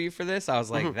research for you for this, I was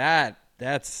like,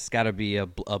 that's got to be a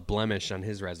blemish on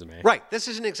his resume. Right. This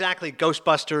isn't exactly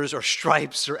Ghostbusters or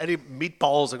Stripes or any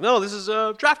Meatballs. Like, no, this is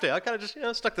Draft Day. I kind of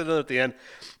just stuck that in at the end.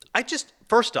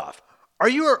 First off, are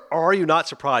you or are you not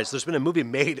surprised there's been a movie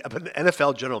made of an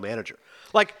NFL general manager?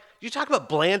 Like, you talk about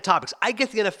bland topics. I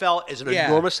get the NFL is an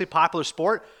enormously popular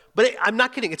sport, but I'm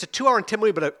not kidding. It's a 2-hour and 10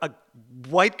 movie, but a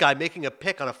white guy making a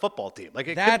pick on a football team. Like,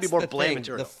 it couldn't be more bland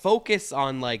material. The focus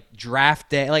on, like,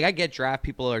 draft day. Like, I get draft.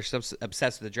 People are so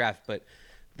obsessed with the draft, but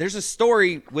there's a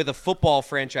story with a football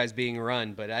franchise being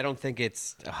run, but I don't think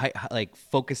it's, like,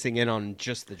 focusing in on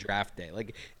just the draft day.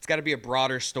 Like, it's got to be a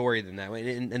broader story than that.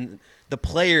 And the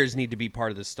players need to be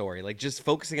part of the story. Like, just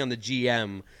focusing on the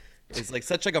GM is like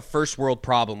such like a first world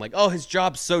problem. Like, oh, his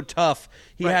job's so tough.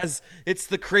 It's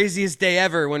the craziest day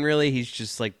ever, when really he's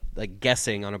just like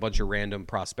guessing on a bunch of random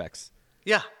prospects.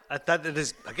 Yeah, that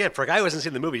is, again, for a guy who hasn't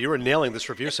seen the movie, you were nailing this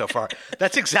review so far.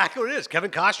 That's exactly what it is.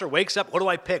 Kevin Costner wakes up, what do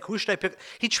I pick? Who should I pick?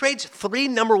 He trades 3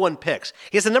 number 1 picks.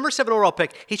 He has the number 7 overall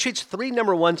pick. He trades 3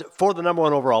 number 1s for the number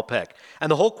 1 overall pick.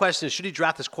 And the whole question is, should he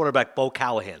draft this quarterback, Bo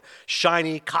Callahan?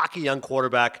 Shiny, cocky young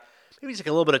quarterback. Maybe he's like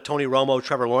a little bit of Tony Romo,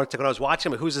 Trevor Lawrence. Like when I was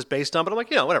watching him, who's this based on? But I'm like,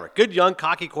 whatever. Good, young,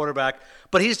 cocky quarterback.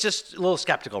 But he's just a little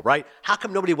skeptical, right? How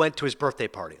come nobody went to his birthday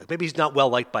party? Like maybe he's not well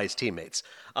liked by his teammates.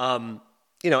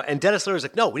 And Dennis Leary's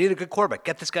like, no, we need a good quarterback.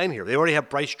 Get this guy in here. They already have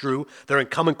Bryce Drew, their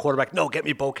incumbent quarterback. No, get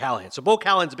me Bo Callahan. So Bo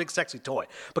Callahan's a big, sexy toy.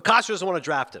 But Costner doesn't want to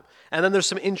draft him. And then there's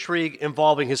some intrigue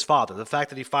involving his father, the fact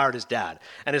that he fired his dad.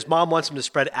 And his mom wants him to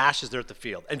spread ashes there at the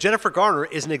field. And Jennifer Garner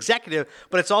is an executive,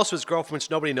 but it's also his girlfriend, which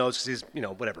nobody knows because he's,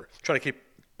 whatever, trying to keep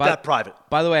that private.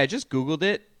 By the way, I just Googled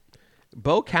it.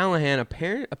 Bo Callahan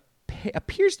appears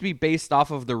to be based off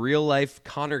of the real-life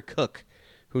Connor Cook,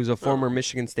 who's a former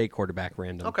Michigan State quarterback,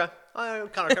 random. Okay. I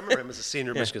remember him as a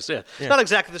senior Michigan State. It's not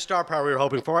exactly the star power we were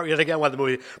hoping for. Yet again, why the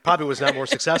movie probably was not more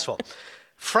successful.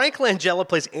 Frank Langella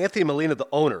plays Anthony Molina, the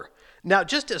owner. Now,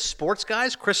 just as sports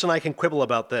guys, Chris and I can quibble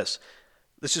about this.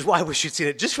 This is why I wish you'd seen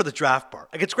it, just for the draft part.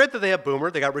 Like, it's great that they have Boomer.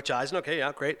 They got Rich Eisen. Okay,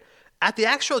 yeah, great. At the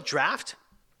actual draft,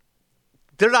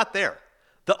 they're not there.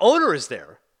 The owner is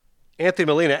there, Anthony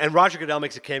Molina, and Roger Goodell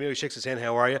makes a cameo. He shakes his hand,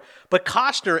 how are you? But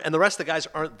Costner and the rest of the guys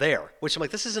aren't there, which I'm like,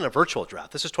 this isn't a virtual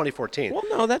draft. This is 2014. Well,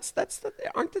 no,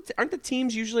 aren't the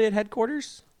teams usually at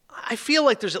headquarters? I feel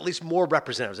like there's at least more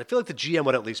representatives. I feel like the GM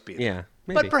would at least be there. Yeah,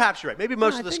 maybe. But perhaps you're right. Maybe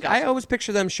most of the scouts. I always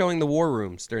picture them showing the war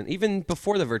rooms even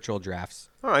before the virtual drafts.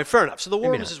 All right, fair enough. So the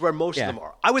war rooms is where most of them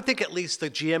are. I would think at least the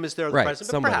GM is there, the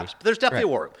president, but perhaps. But there's definitely a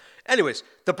war room. Anyways,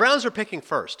 the Browns are picking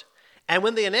first. And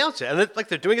when they announce it, and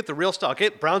they're doing it the real style, okay,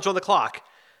 Browns are on the clock.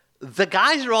 The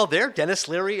guys are all there, Dennis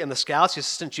Leary and the scouts, the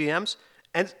assistant GMs,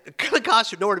 and Kevin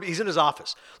Costner nowhere to be. He's in his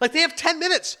office. Like, they have 10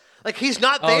 minutes. Like, he's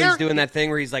not there. Oh, he's doing that thing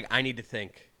where he's like, I need to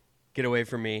think. Get away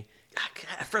from me.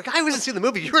 For a guy who hasn't seen the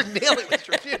movie, you're nailing this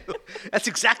review. That's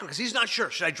exactly, because he's not sure.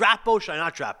 Should I draft Bo? Should I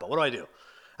not draft Bo? What do I do?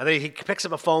 And then he picks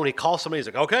up a phone. He calls somebody. He's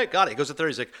like, okay, got it. He goes up there.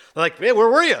 He's like, man, where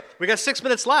were you? We got 6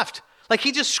 minutes left. Like,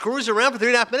 he just screws around for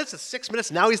 3.5 minutes. It's 6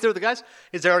 minutes. Now he's there with the guys.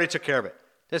 They already took care of it.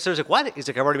 So he's like, what? He's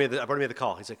like, I've already made the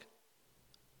call. He's like,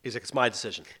 it's my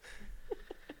decision.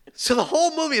 So the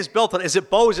whole movie is built on, is it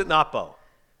Bo, is it not Bo?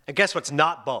 And guess what's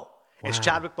not Bo? It's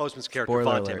Chadwick Boseman's character,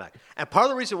 Vontae Mack. And part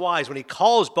of the reason why is when he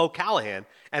calls Bo Callahan,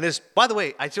 and by the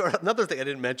way, another thing I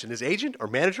didn't mention, his agent or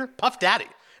manager, Puff Daddy.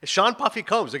 It's Sean Puffy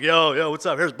Combs. Like, yo, what's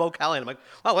up? Here's Bo Callahan. I'm like,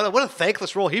 wow, what a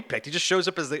thankless role he picked. He just shows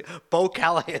up as the Bo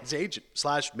Callahan's agent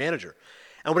 / manager.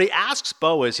 And when he asks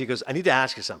Bo he goes, I need to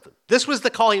ask you something. This was the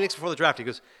call he makes before the draft. He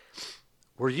goes,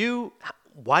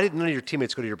 why did none of your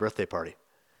teammates go to your birthday party?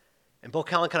 And Bo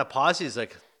Callahan kind of pauses. He's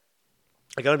like,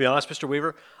 I got to be honest, Mr.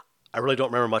 Weaver, I really don't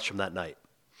remember much from that night.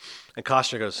 And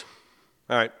Costner goes,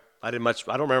 all right, I don't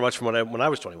remember much from when I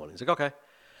was 21. He's like, okay.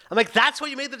 I'm like, that's why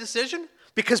you made the decision?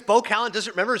 Because Bo Callahan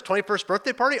doesn't remember his 21st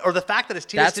birthday party? Or the fact that his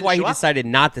teammates didn't show up? That's why he decided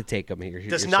not to take him here.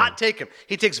 Does not take him.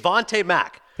 He takes Vontae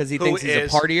Mack. Because he thinks he's a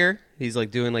partier. He's like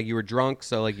doing like you were drunk,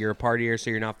 so like you're a partier,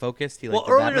 so you're not focused.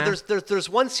 Earlier there's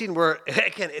one scene where,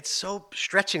 again, it's so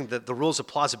stretching the rules of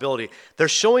plausibility. They're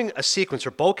showing a sequence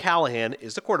where Bo Callahan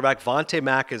is the quarterback, Vontae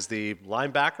Mack is the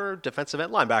linebacker, defensive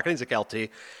end linebacker, he's like LT.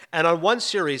 And on one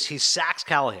series, he sacks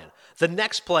Callahan. The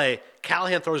next play,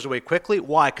 Callahan throws it away quickly.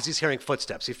 Why? Because he's hearing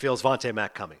footsteps. He feels Vontae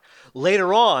Mack coming.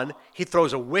 Later on, he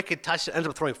throws a wicked touchdown, ends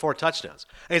up throwing 4 touchdowns.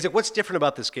 And he's like, what's different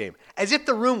about this game? As if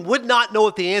the room would not know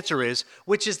what the answer is,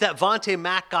 which is that Vontae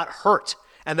Mack got hurt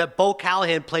and that Bo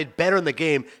Callahan played better in the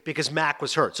game because Mack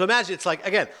was hurt. So imagine it's like,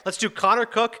 again, let's do Connor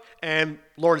Cook and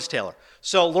Lawrence Taylor.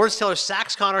 So Lawrence Taylor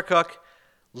sacks Connor Cook.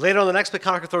 Later on the next play,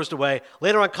 Connor Cook throws it away.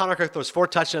 Later on, Connor Cook throws 4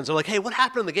 touchdowns. They're like, hey, what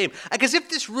happened in the game? Like as if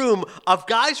this room of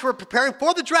guys who are preparing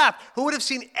for the draft who would have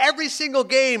seen every single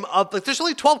game of, like, there's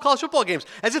only 12 college football games,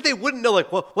 as if they wouldn't know,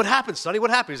 like, well, what happened, Sonny? What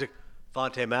happened? He's like,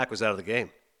 Vontae Mack was out of the game.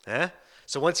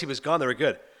 So once he was gone, they were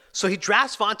good. So he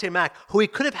drafts Vontae Mack, who he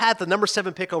could have had the number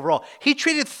 7 pick overall. He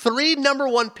traded 3 number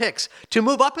 1 picks to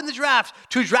move up in the draft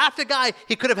to draft a guy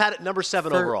he could have had at number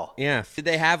 7 overall. Yeah. Did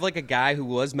they have like a guy who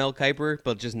was Mel Kiper,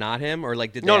 but just not him? Or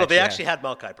like did No, they actually had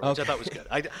Mel Kiper, which I thought was good.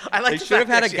 I like. They should have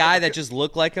had a guy that just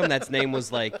looked like him. That's name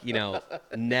was like,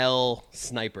 Nell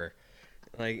Sniper.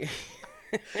 Like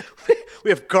we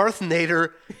have Garth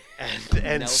Nader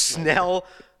and Snell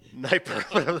Sniper.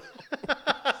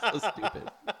 So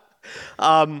stupid.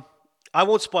 I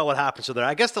won't spoil what happens to there.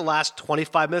 I guess the last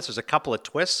 25 minutes, there's a couple of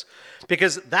twists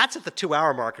because that's at the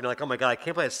 2-hour mark. And you're like, oh my God, I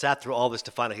can't believe I sat through all this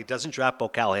to find out he doesn't draft Bo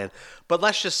Callahan. But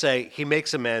let's just say he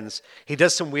makes amends. He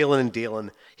does some wheeling and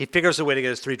dealing. He figures a way to get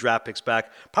his 3 draft picks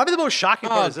back. Probably the most shocking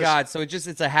part is this. Oh God, so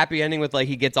it's a happy ending with like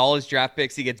he gets all his draft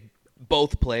picks. He gets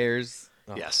both players.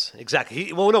 Oh. Yes,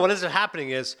 exactly. What ends up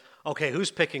happening is, okay,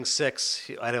 who's picking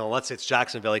 6? I don't know, let's say it's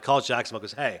Jacksonville. He calls Jacksonville and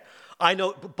goes, hey, I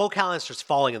know Bo Callahan starts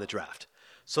falling in the draft.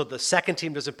 So the second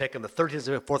team doesn't pick him, the third team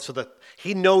doesn't pick him, fourth. So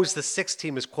he knows the 6th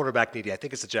team is quarterback needy. I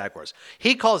think it's the Jaguars.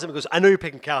 He calls him and goes, I know you're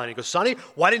picking Callahan. He goes, Sonny,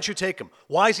 why didn't you take him?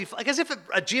 Why is he, like as if a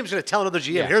GM's going to tell another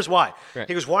GM, yeah. Here's why. Right.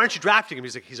 He goes, why aren't you drafting him?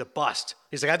 He's like, he's a bust.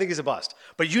 He's like, I think he's a bust.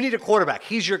 But you need a quarterback.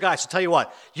 He's your guy. So tell you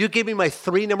what, you give me my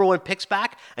 3 number 1 picks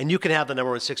back, and you can have the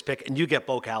number 6 pick, and you get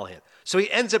Bo Callahan. So he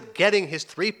ends up getting his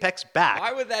 3 picks back.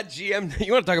 Why would that GM,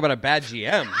 you want to talk about a bad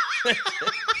GM?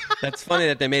 That's funny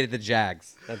that they made it the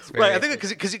Jags. That's very right. I think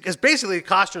because basically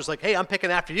Costner's like, hey, I'm picking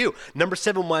after you. Number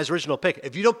 7 was my original pick.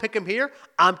 If you don't pick him here,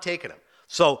 I'm taking him.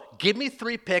 So give me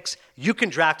 3 picks. You can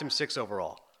draft him 6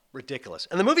 overall. Ridiculous.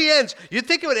 And the movie ends. You'd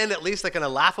think it would end at least like on a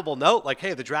laughable note, like,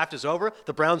 hey, the draft is over.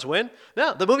 The Browns win.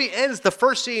 No, the movie ends. The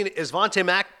first scene is Vontae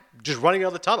Mack just running out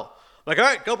of the tunnel. Like, all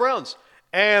right, go Browns.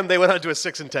 And they went on to a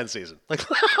 6-10 season. Like,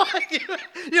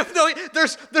 you have no,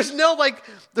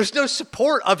 there's no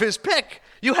support of his pick.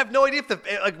 You have no idea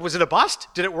if was it a bust?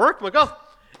 Did it work? I'm like, oh,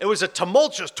 it was a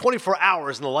tumultuous 24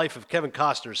 hours in the life of Kevin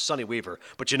Costner's Sonny Weaver.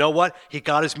 But you know what? He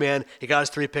got his man. He got his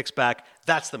 3 picks back.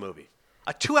 That's the movie.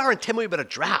 A 2-hour and 10 movie about a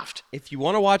draft. If you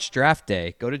want to watch Draft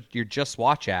Day, go to your Just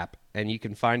Watch app, and you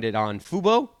can find it on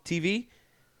Fubo TV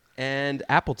and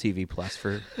Apple TV Plus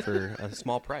for a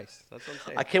small price. That's what I'm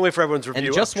saying. I can't wait for everyone's review.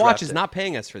 And Just Watch is not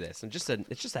paying us for this.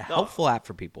 It's just a helpful app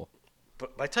for people.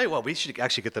 But I tell you what, we should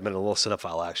actually get them in a little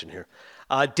cinephile action here.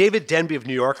 David Denby of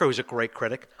New Yorker, who's a great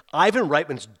critic. Ivan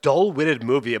Reitman's dull-witted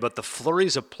movie about the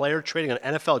flurries of player trading on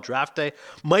NFL Draft Day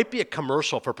might be a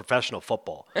commercial for professional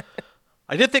football.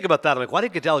 I did think about that. I'm like, why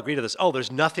did Goodell agree to this? Oh,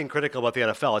 there's nothing critical about the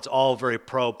NFL. It's all very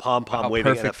pro pom-pom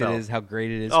waving NFL. How perfect it is, how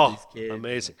great it is for these kids.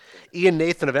 Amazing. Ian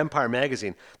Nathan of Empire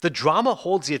Magazine. The drama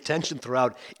holds the attention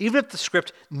throughout, even if the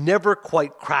script never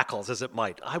quite crackles as it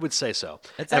might. I would say so.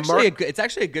 It's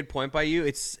actually a good point by you.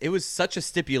 It was such a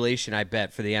stipulation, I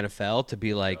bet, for the NFL to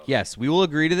be like, yes, we will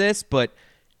agree to this, but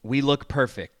we look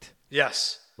perfect.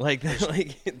 Yes. We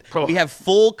have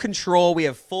full control. We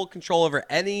have full control over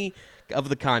any of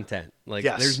the content. Like,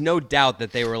 Yes. there's no doubt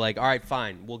that they were like, all right,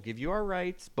 fine, we'll give you our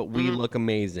rights, but we look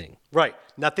amazing. Right.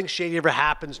 Nothing shady ever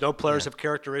happens. No players have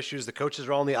character issues. The coaches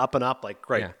are all on the up and up. Like,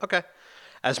 great. Yeah. Okay.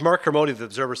 As Mark Kermode of The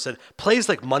Observer said, plays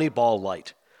like Moneyball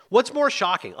light. What's more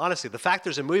shocking, honestly, the fact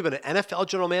there's a movie about an NFL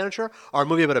general manager or a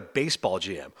movie about a baseball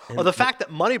GM? Or the fact that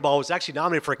Moneyball was actually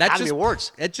nominated for Academy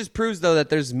Awards? It just proves, though, that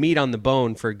there's meat on the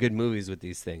bone for good movies with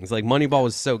these things. Like, Moneyball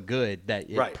was so good that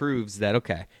it proves that,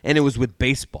 okay. And it was with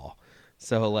baseball.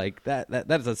 So, like, that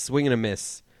is a swing and a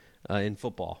miss in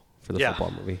football for the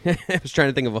football movie. I was trying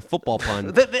to think of a football pun.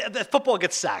 The football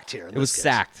gets sacked here. It was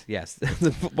sacked, yes.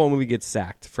 The football movie gets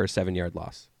sacked for a 7-yard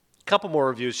loss. Couple more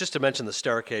reviews, just to mention The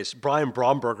Staircase. Brian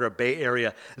Bromberger of Bay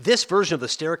Area. This version of The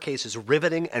Staircase is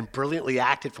riveting and brilliantly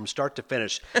acted from start to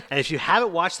finish. And if you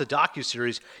haven't watched the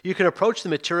docuseries, you can approach the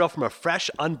material from a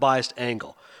fresh, unbiased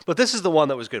angle. But this is the one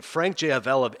that was good. Frank J.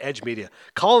 Havell of Edge Media.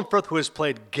 Colin Firth, who has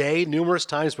played gay numerous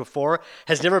times before,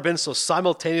 has never been so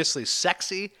simultaneously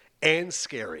sexy and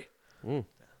scary.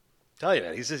 Tell you,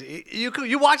 man, he says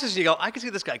you watch this and you go, I can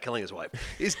see this guy killing his wife.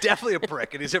 He's definitely a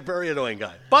prick, and he's a very annoying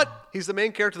guy. But he's the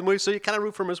main character of the movie, so you kind of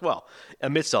root for him as well.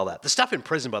 Amidst all that, the stuff in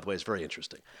prison, by the way, is very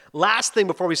interesting. Last thing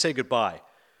before we say goodbye,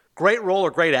 great role or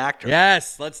great actor?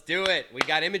 Yes, let's do it. We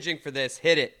got imaging for this.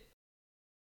 Hit it.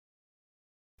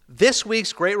 This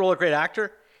week's great role or great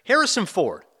actor, Harrison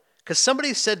Ford, because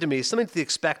somebody said to me something to the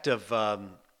effect of,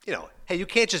 hey, you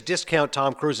can't just discount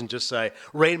Tom Cruise and just say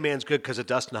Rain Man's good because of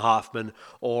Dustin Hoffman,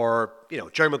 or,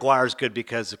 Jerry Maguire's good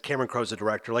because of Cameron Crowe's the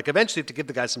director. Like, eventually you have to give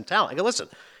the guy some talent. I go, listen,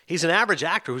 he's an average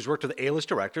actor who's worked with A-list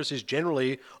directors. He's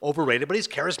generally overrated, but he's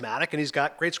charismatic and he's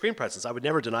got great screen presence. I would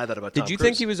never deny that about Tom Cruise. Did you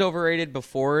think he was overrated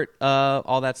before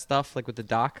all that stuff, like with the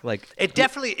doc? Like, it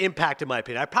definitely impacted my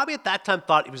opinion. I probably at that time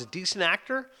thought he was a decent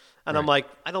actor. And I'm like,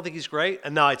 I don't think he's great.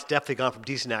 And now it's definitely gone from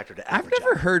decent actor to average I've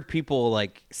never actor. heard people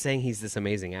like saying he's this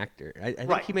amazing actor. I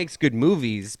think he makes good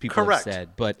movies, people have said.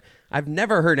 But I've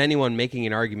never heard anyone making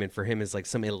an argument for him as like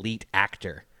some elite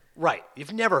actor. Right.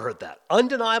 You've never heard that.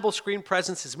 Undeniable screen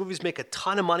presence. His movies make a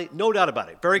ton of money. No doubt about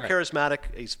it. Very charismatic.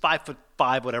 He's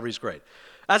 5'5", whatever. He's great.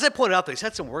 As I pointed out, though, he's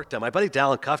had some work done. My buddy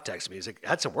Dallin Cuff texted me. He's like,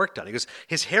 had some work done. He goes,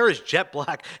 his hair is jet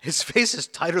black. His face is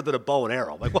tighter than a bow and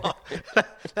arrow. I'm like, well,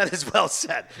 that is well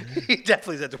said. He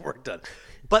definitely had some work done.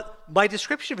 But my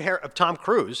description of Tom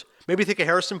Cruise made me think of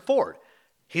Harrison Ford.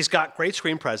 He's got great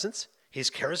screen presence. He's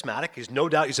charismatic. He's no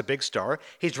doubt he's a big star.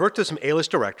 He's worked with some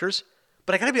A-list directors.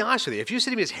 But I got to be honest with you. If you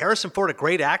say to me, is Harrison Ford a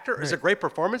great actor? Is it a great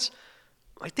performance?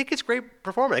 I think it's great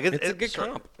performance. It's a good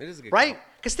comp. It is a good right? comp.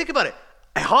 Because think about it.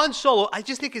 Han Solo, I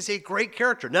just think is a great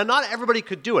character. Now, not everybody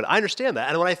could do it. I understand that.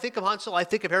 And when I think of Han Solo, I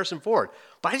think of Harrison Ford.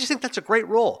 But I just think that's a great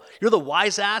role. You're the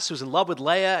wise ass who's in love with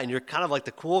Leia, and you're kind of like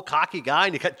the cool, cocky guy,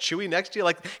 and you got Chewie next to you.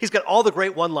 Like, he's got all the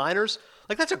great one-liners.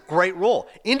 Like, that's a great role.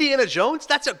 Indiana Jones,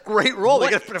 that's a great role.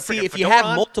 See, if you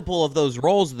have multiple of those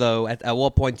roles, though, at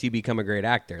what point do you become a great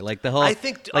actor? Like the whole, I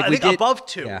think above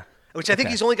two, which I think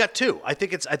he's only got two. I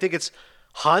think it's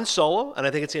Han Solo, and I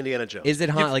think it's Indiana Jones. Is it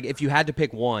Han? Like, if you had to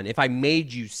pick one, if I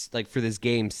made you, like, for this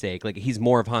game's sake, like, he's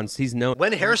more of Han. He's known.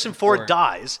 When Harrison Ford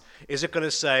dies, is it going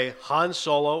to say Han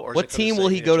Solo, or what team will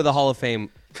he go to the Hall of Fame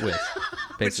with?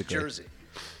 Basically, which jersey?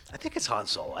 I think it's Han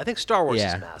Solo. I think Star Wars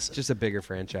is massive. Just a bigger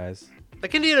franchise.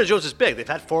 Like, Indiana Jones is big. They've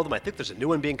had 4 of them. I think there's a new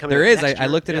one being coming. There is. Next I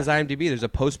year. looked at his IMDb. There's a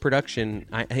post-production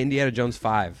Indiana Jones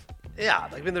 5. Yeah,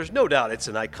 I mean, there's no doubt it's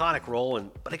an iconic role.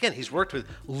 But again, he's worked with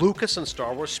Lucas on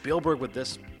Star Wars, Spielberg with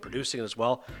this, producing it as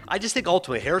well. I just think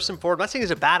ultimately Harrison Ford, I'm not saying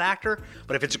he's a bad actor,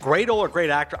 but if it's a great role or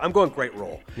great actor, I'm going great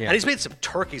role. Yeah. And he's made some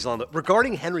turkeys on the...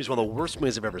 Regarding Henry is one of the worst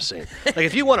movies I've ever seen. Like,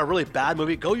 if you want a really bad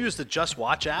movie, go use the Just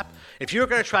Watch app. If you're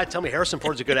going to try to tell me Harrison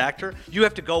Ford's a good actor, you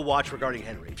have to go watch Regarding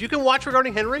Henry. If you can watch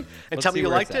Regarding Henry and tell me you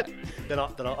liked it, then I'll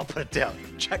put it down.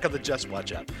 Check out the Just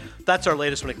Watch app. That's our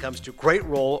latest when it comes to great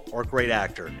role or great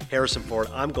actor. Harrison Ford,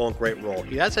 I'm going great role.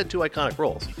 He has had 2 iconic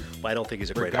roles, but I don't think he's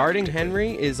a great actor. Regarding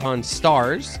Henry is on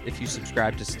Stars, if you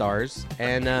subscribe to Stars,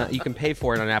 and you can pay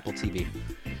for it on Apple TV.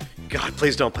 God,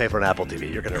 please don't pay for an Apple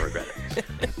TV. You're going to regret it.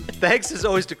 Thanks, as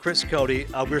always, to Chris Cody.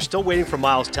 We're still waiting for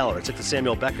Miles Teller. It's like the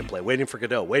Samuel Beckett play. Waiting for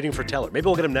Godot. Waiting for Teller. Maybe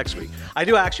we'll get him next week. I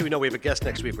do actually know we have a guest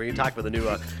next week. We're going to talk about the new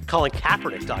Colin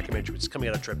Kaepernick documentary, which is coming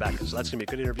out of Tribeca. So that's going to be a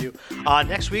good interview.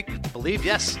 Next week, I believe,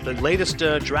 yes, the latest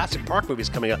Jurassic Park movie is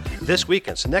coming out this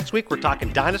weekend. So next week, we're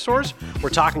talking dinosaurs.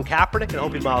 We're talking Kaepernick, and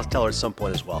hoping Miles Teller at some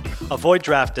point as well. Avoid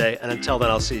draft day, and until then,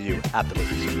 I'll see you at the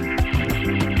movies.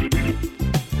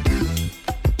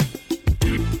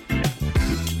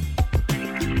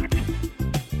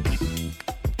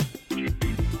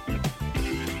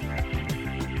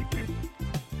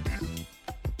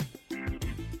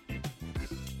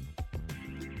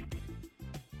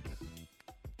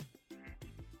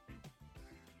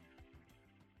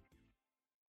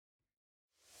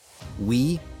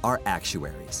 We are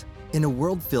actuaries. In a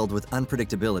world filled with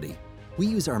unpredictability, we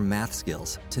use our math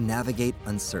skills to navigate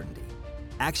uncertainty.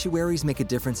 Actuaries make a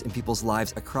difference in people's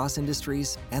lives across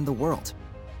industries and the world.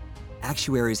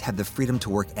 Actuaries have the freedom to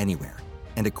work anywhere,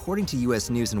 and according to U.S.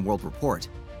 News & World Report,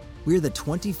 we're the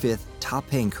 25th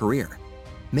top-paying career.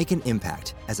 Make an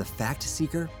impact as a fact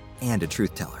seeker and a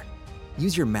truth teller.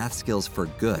 Use your math skills for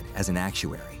good as an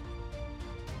actuary.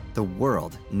 The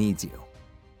world needs you.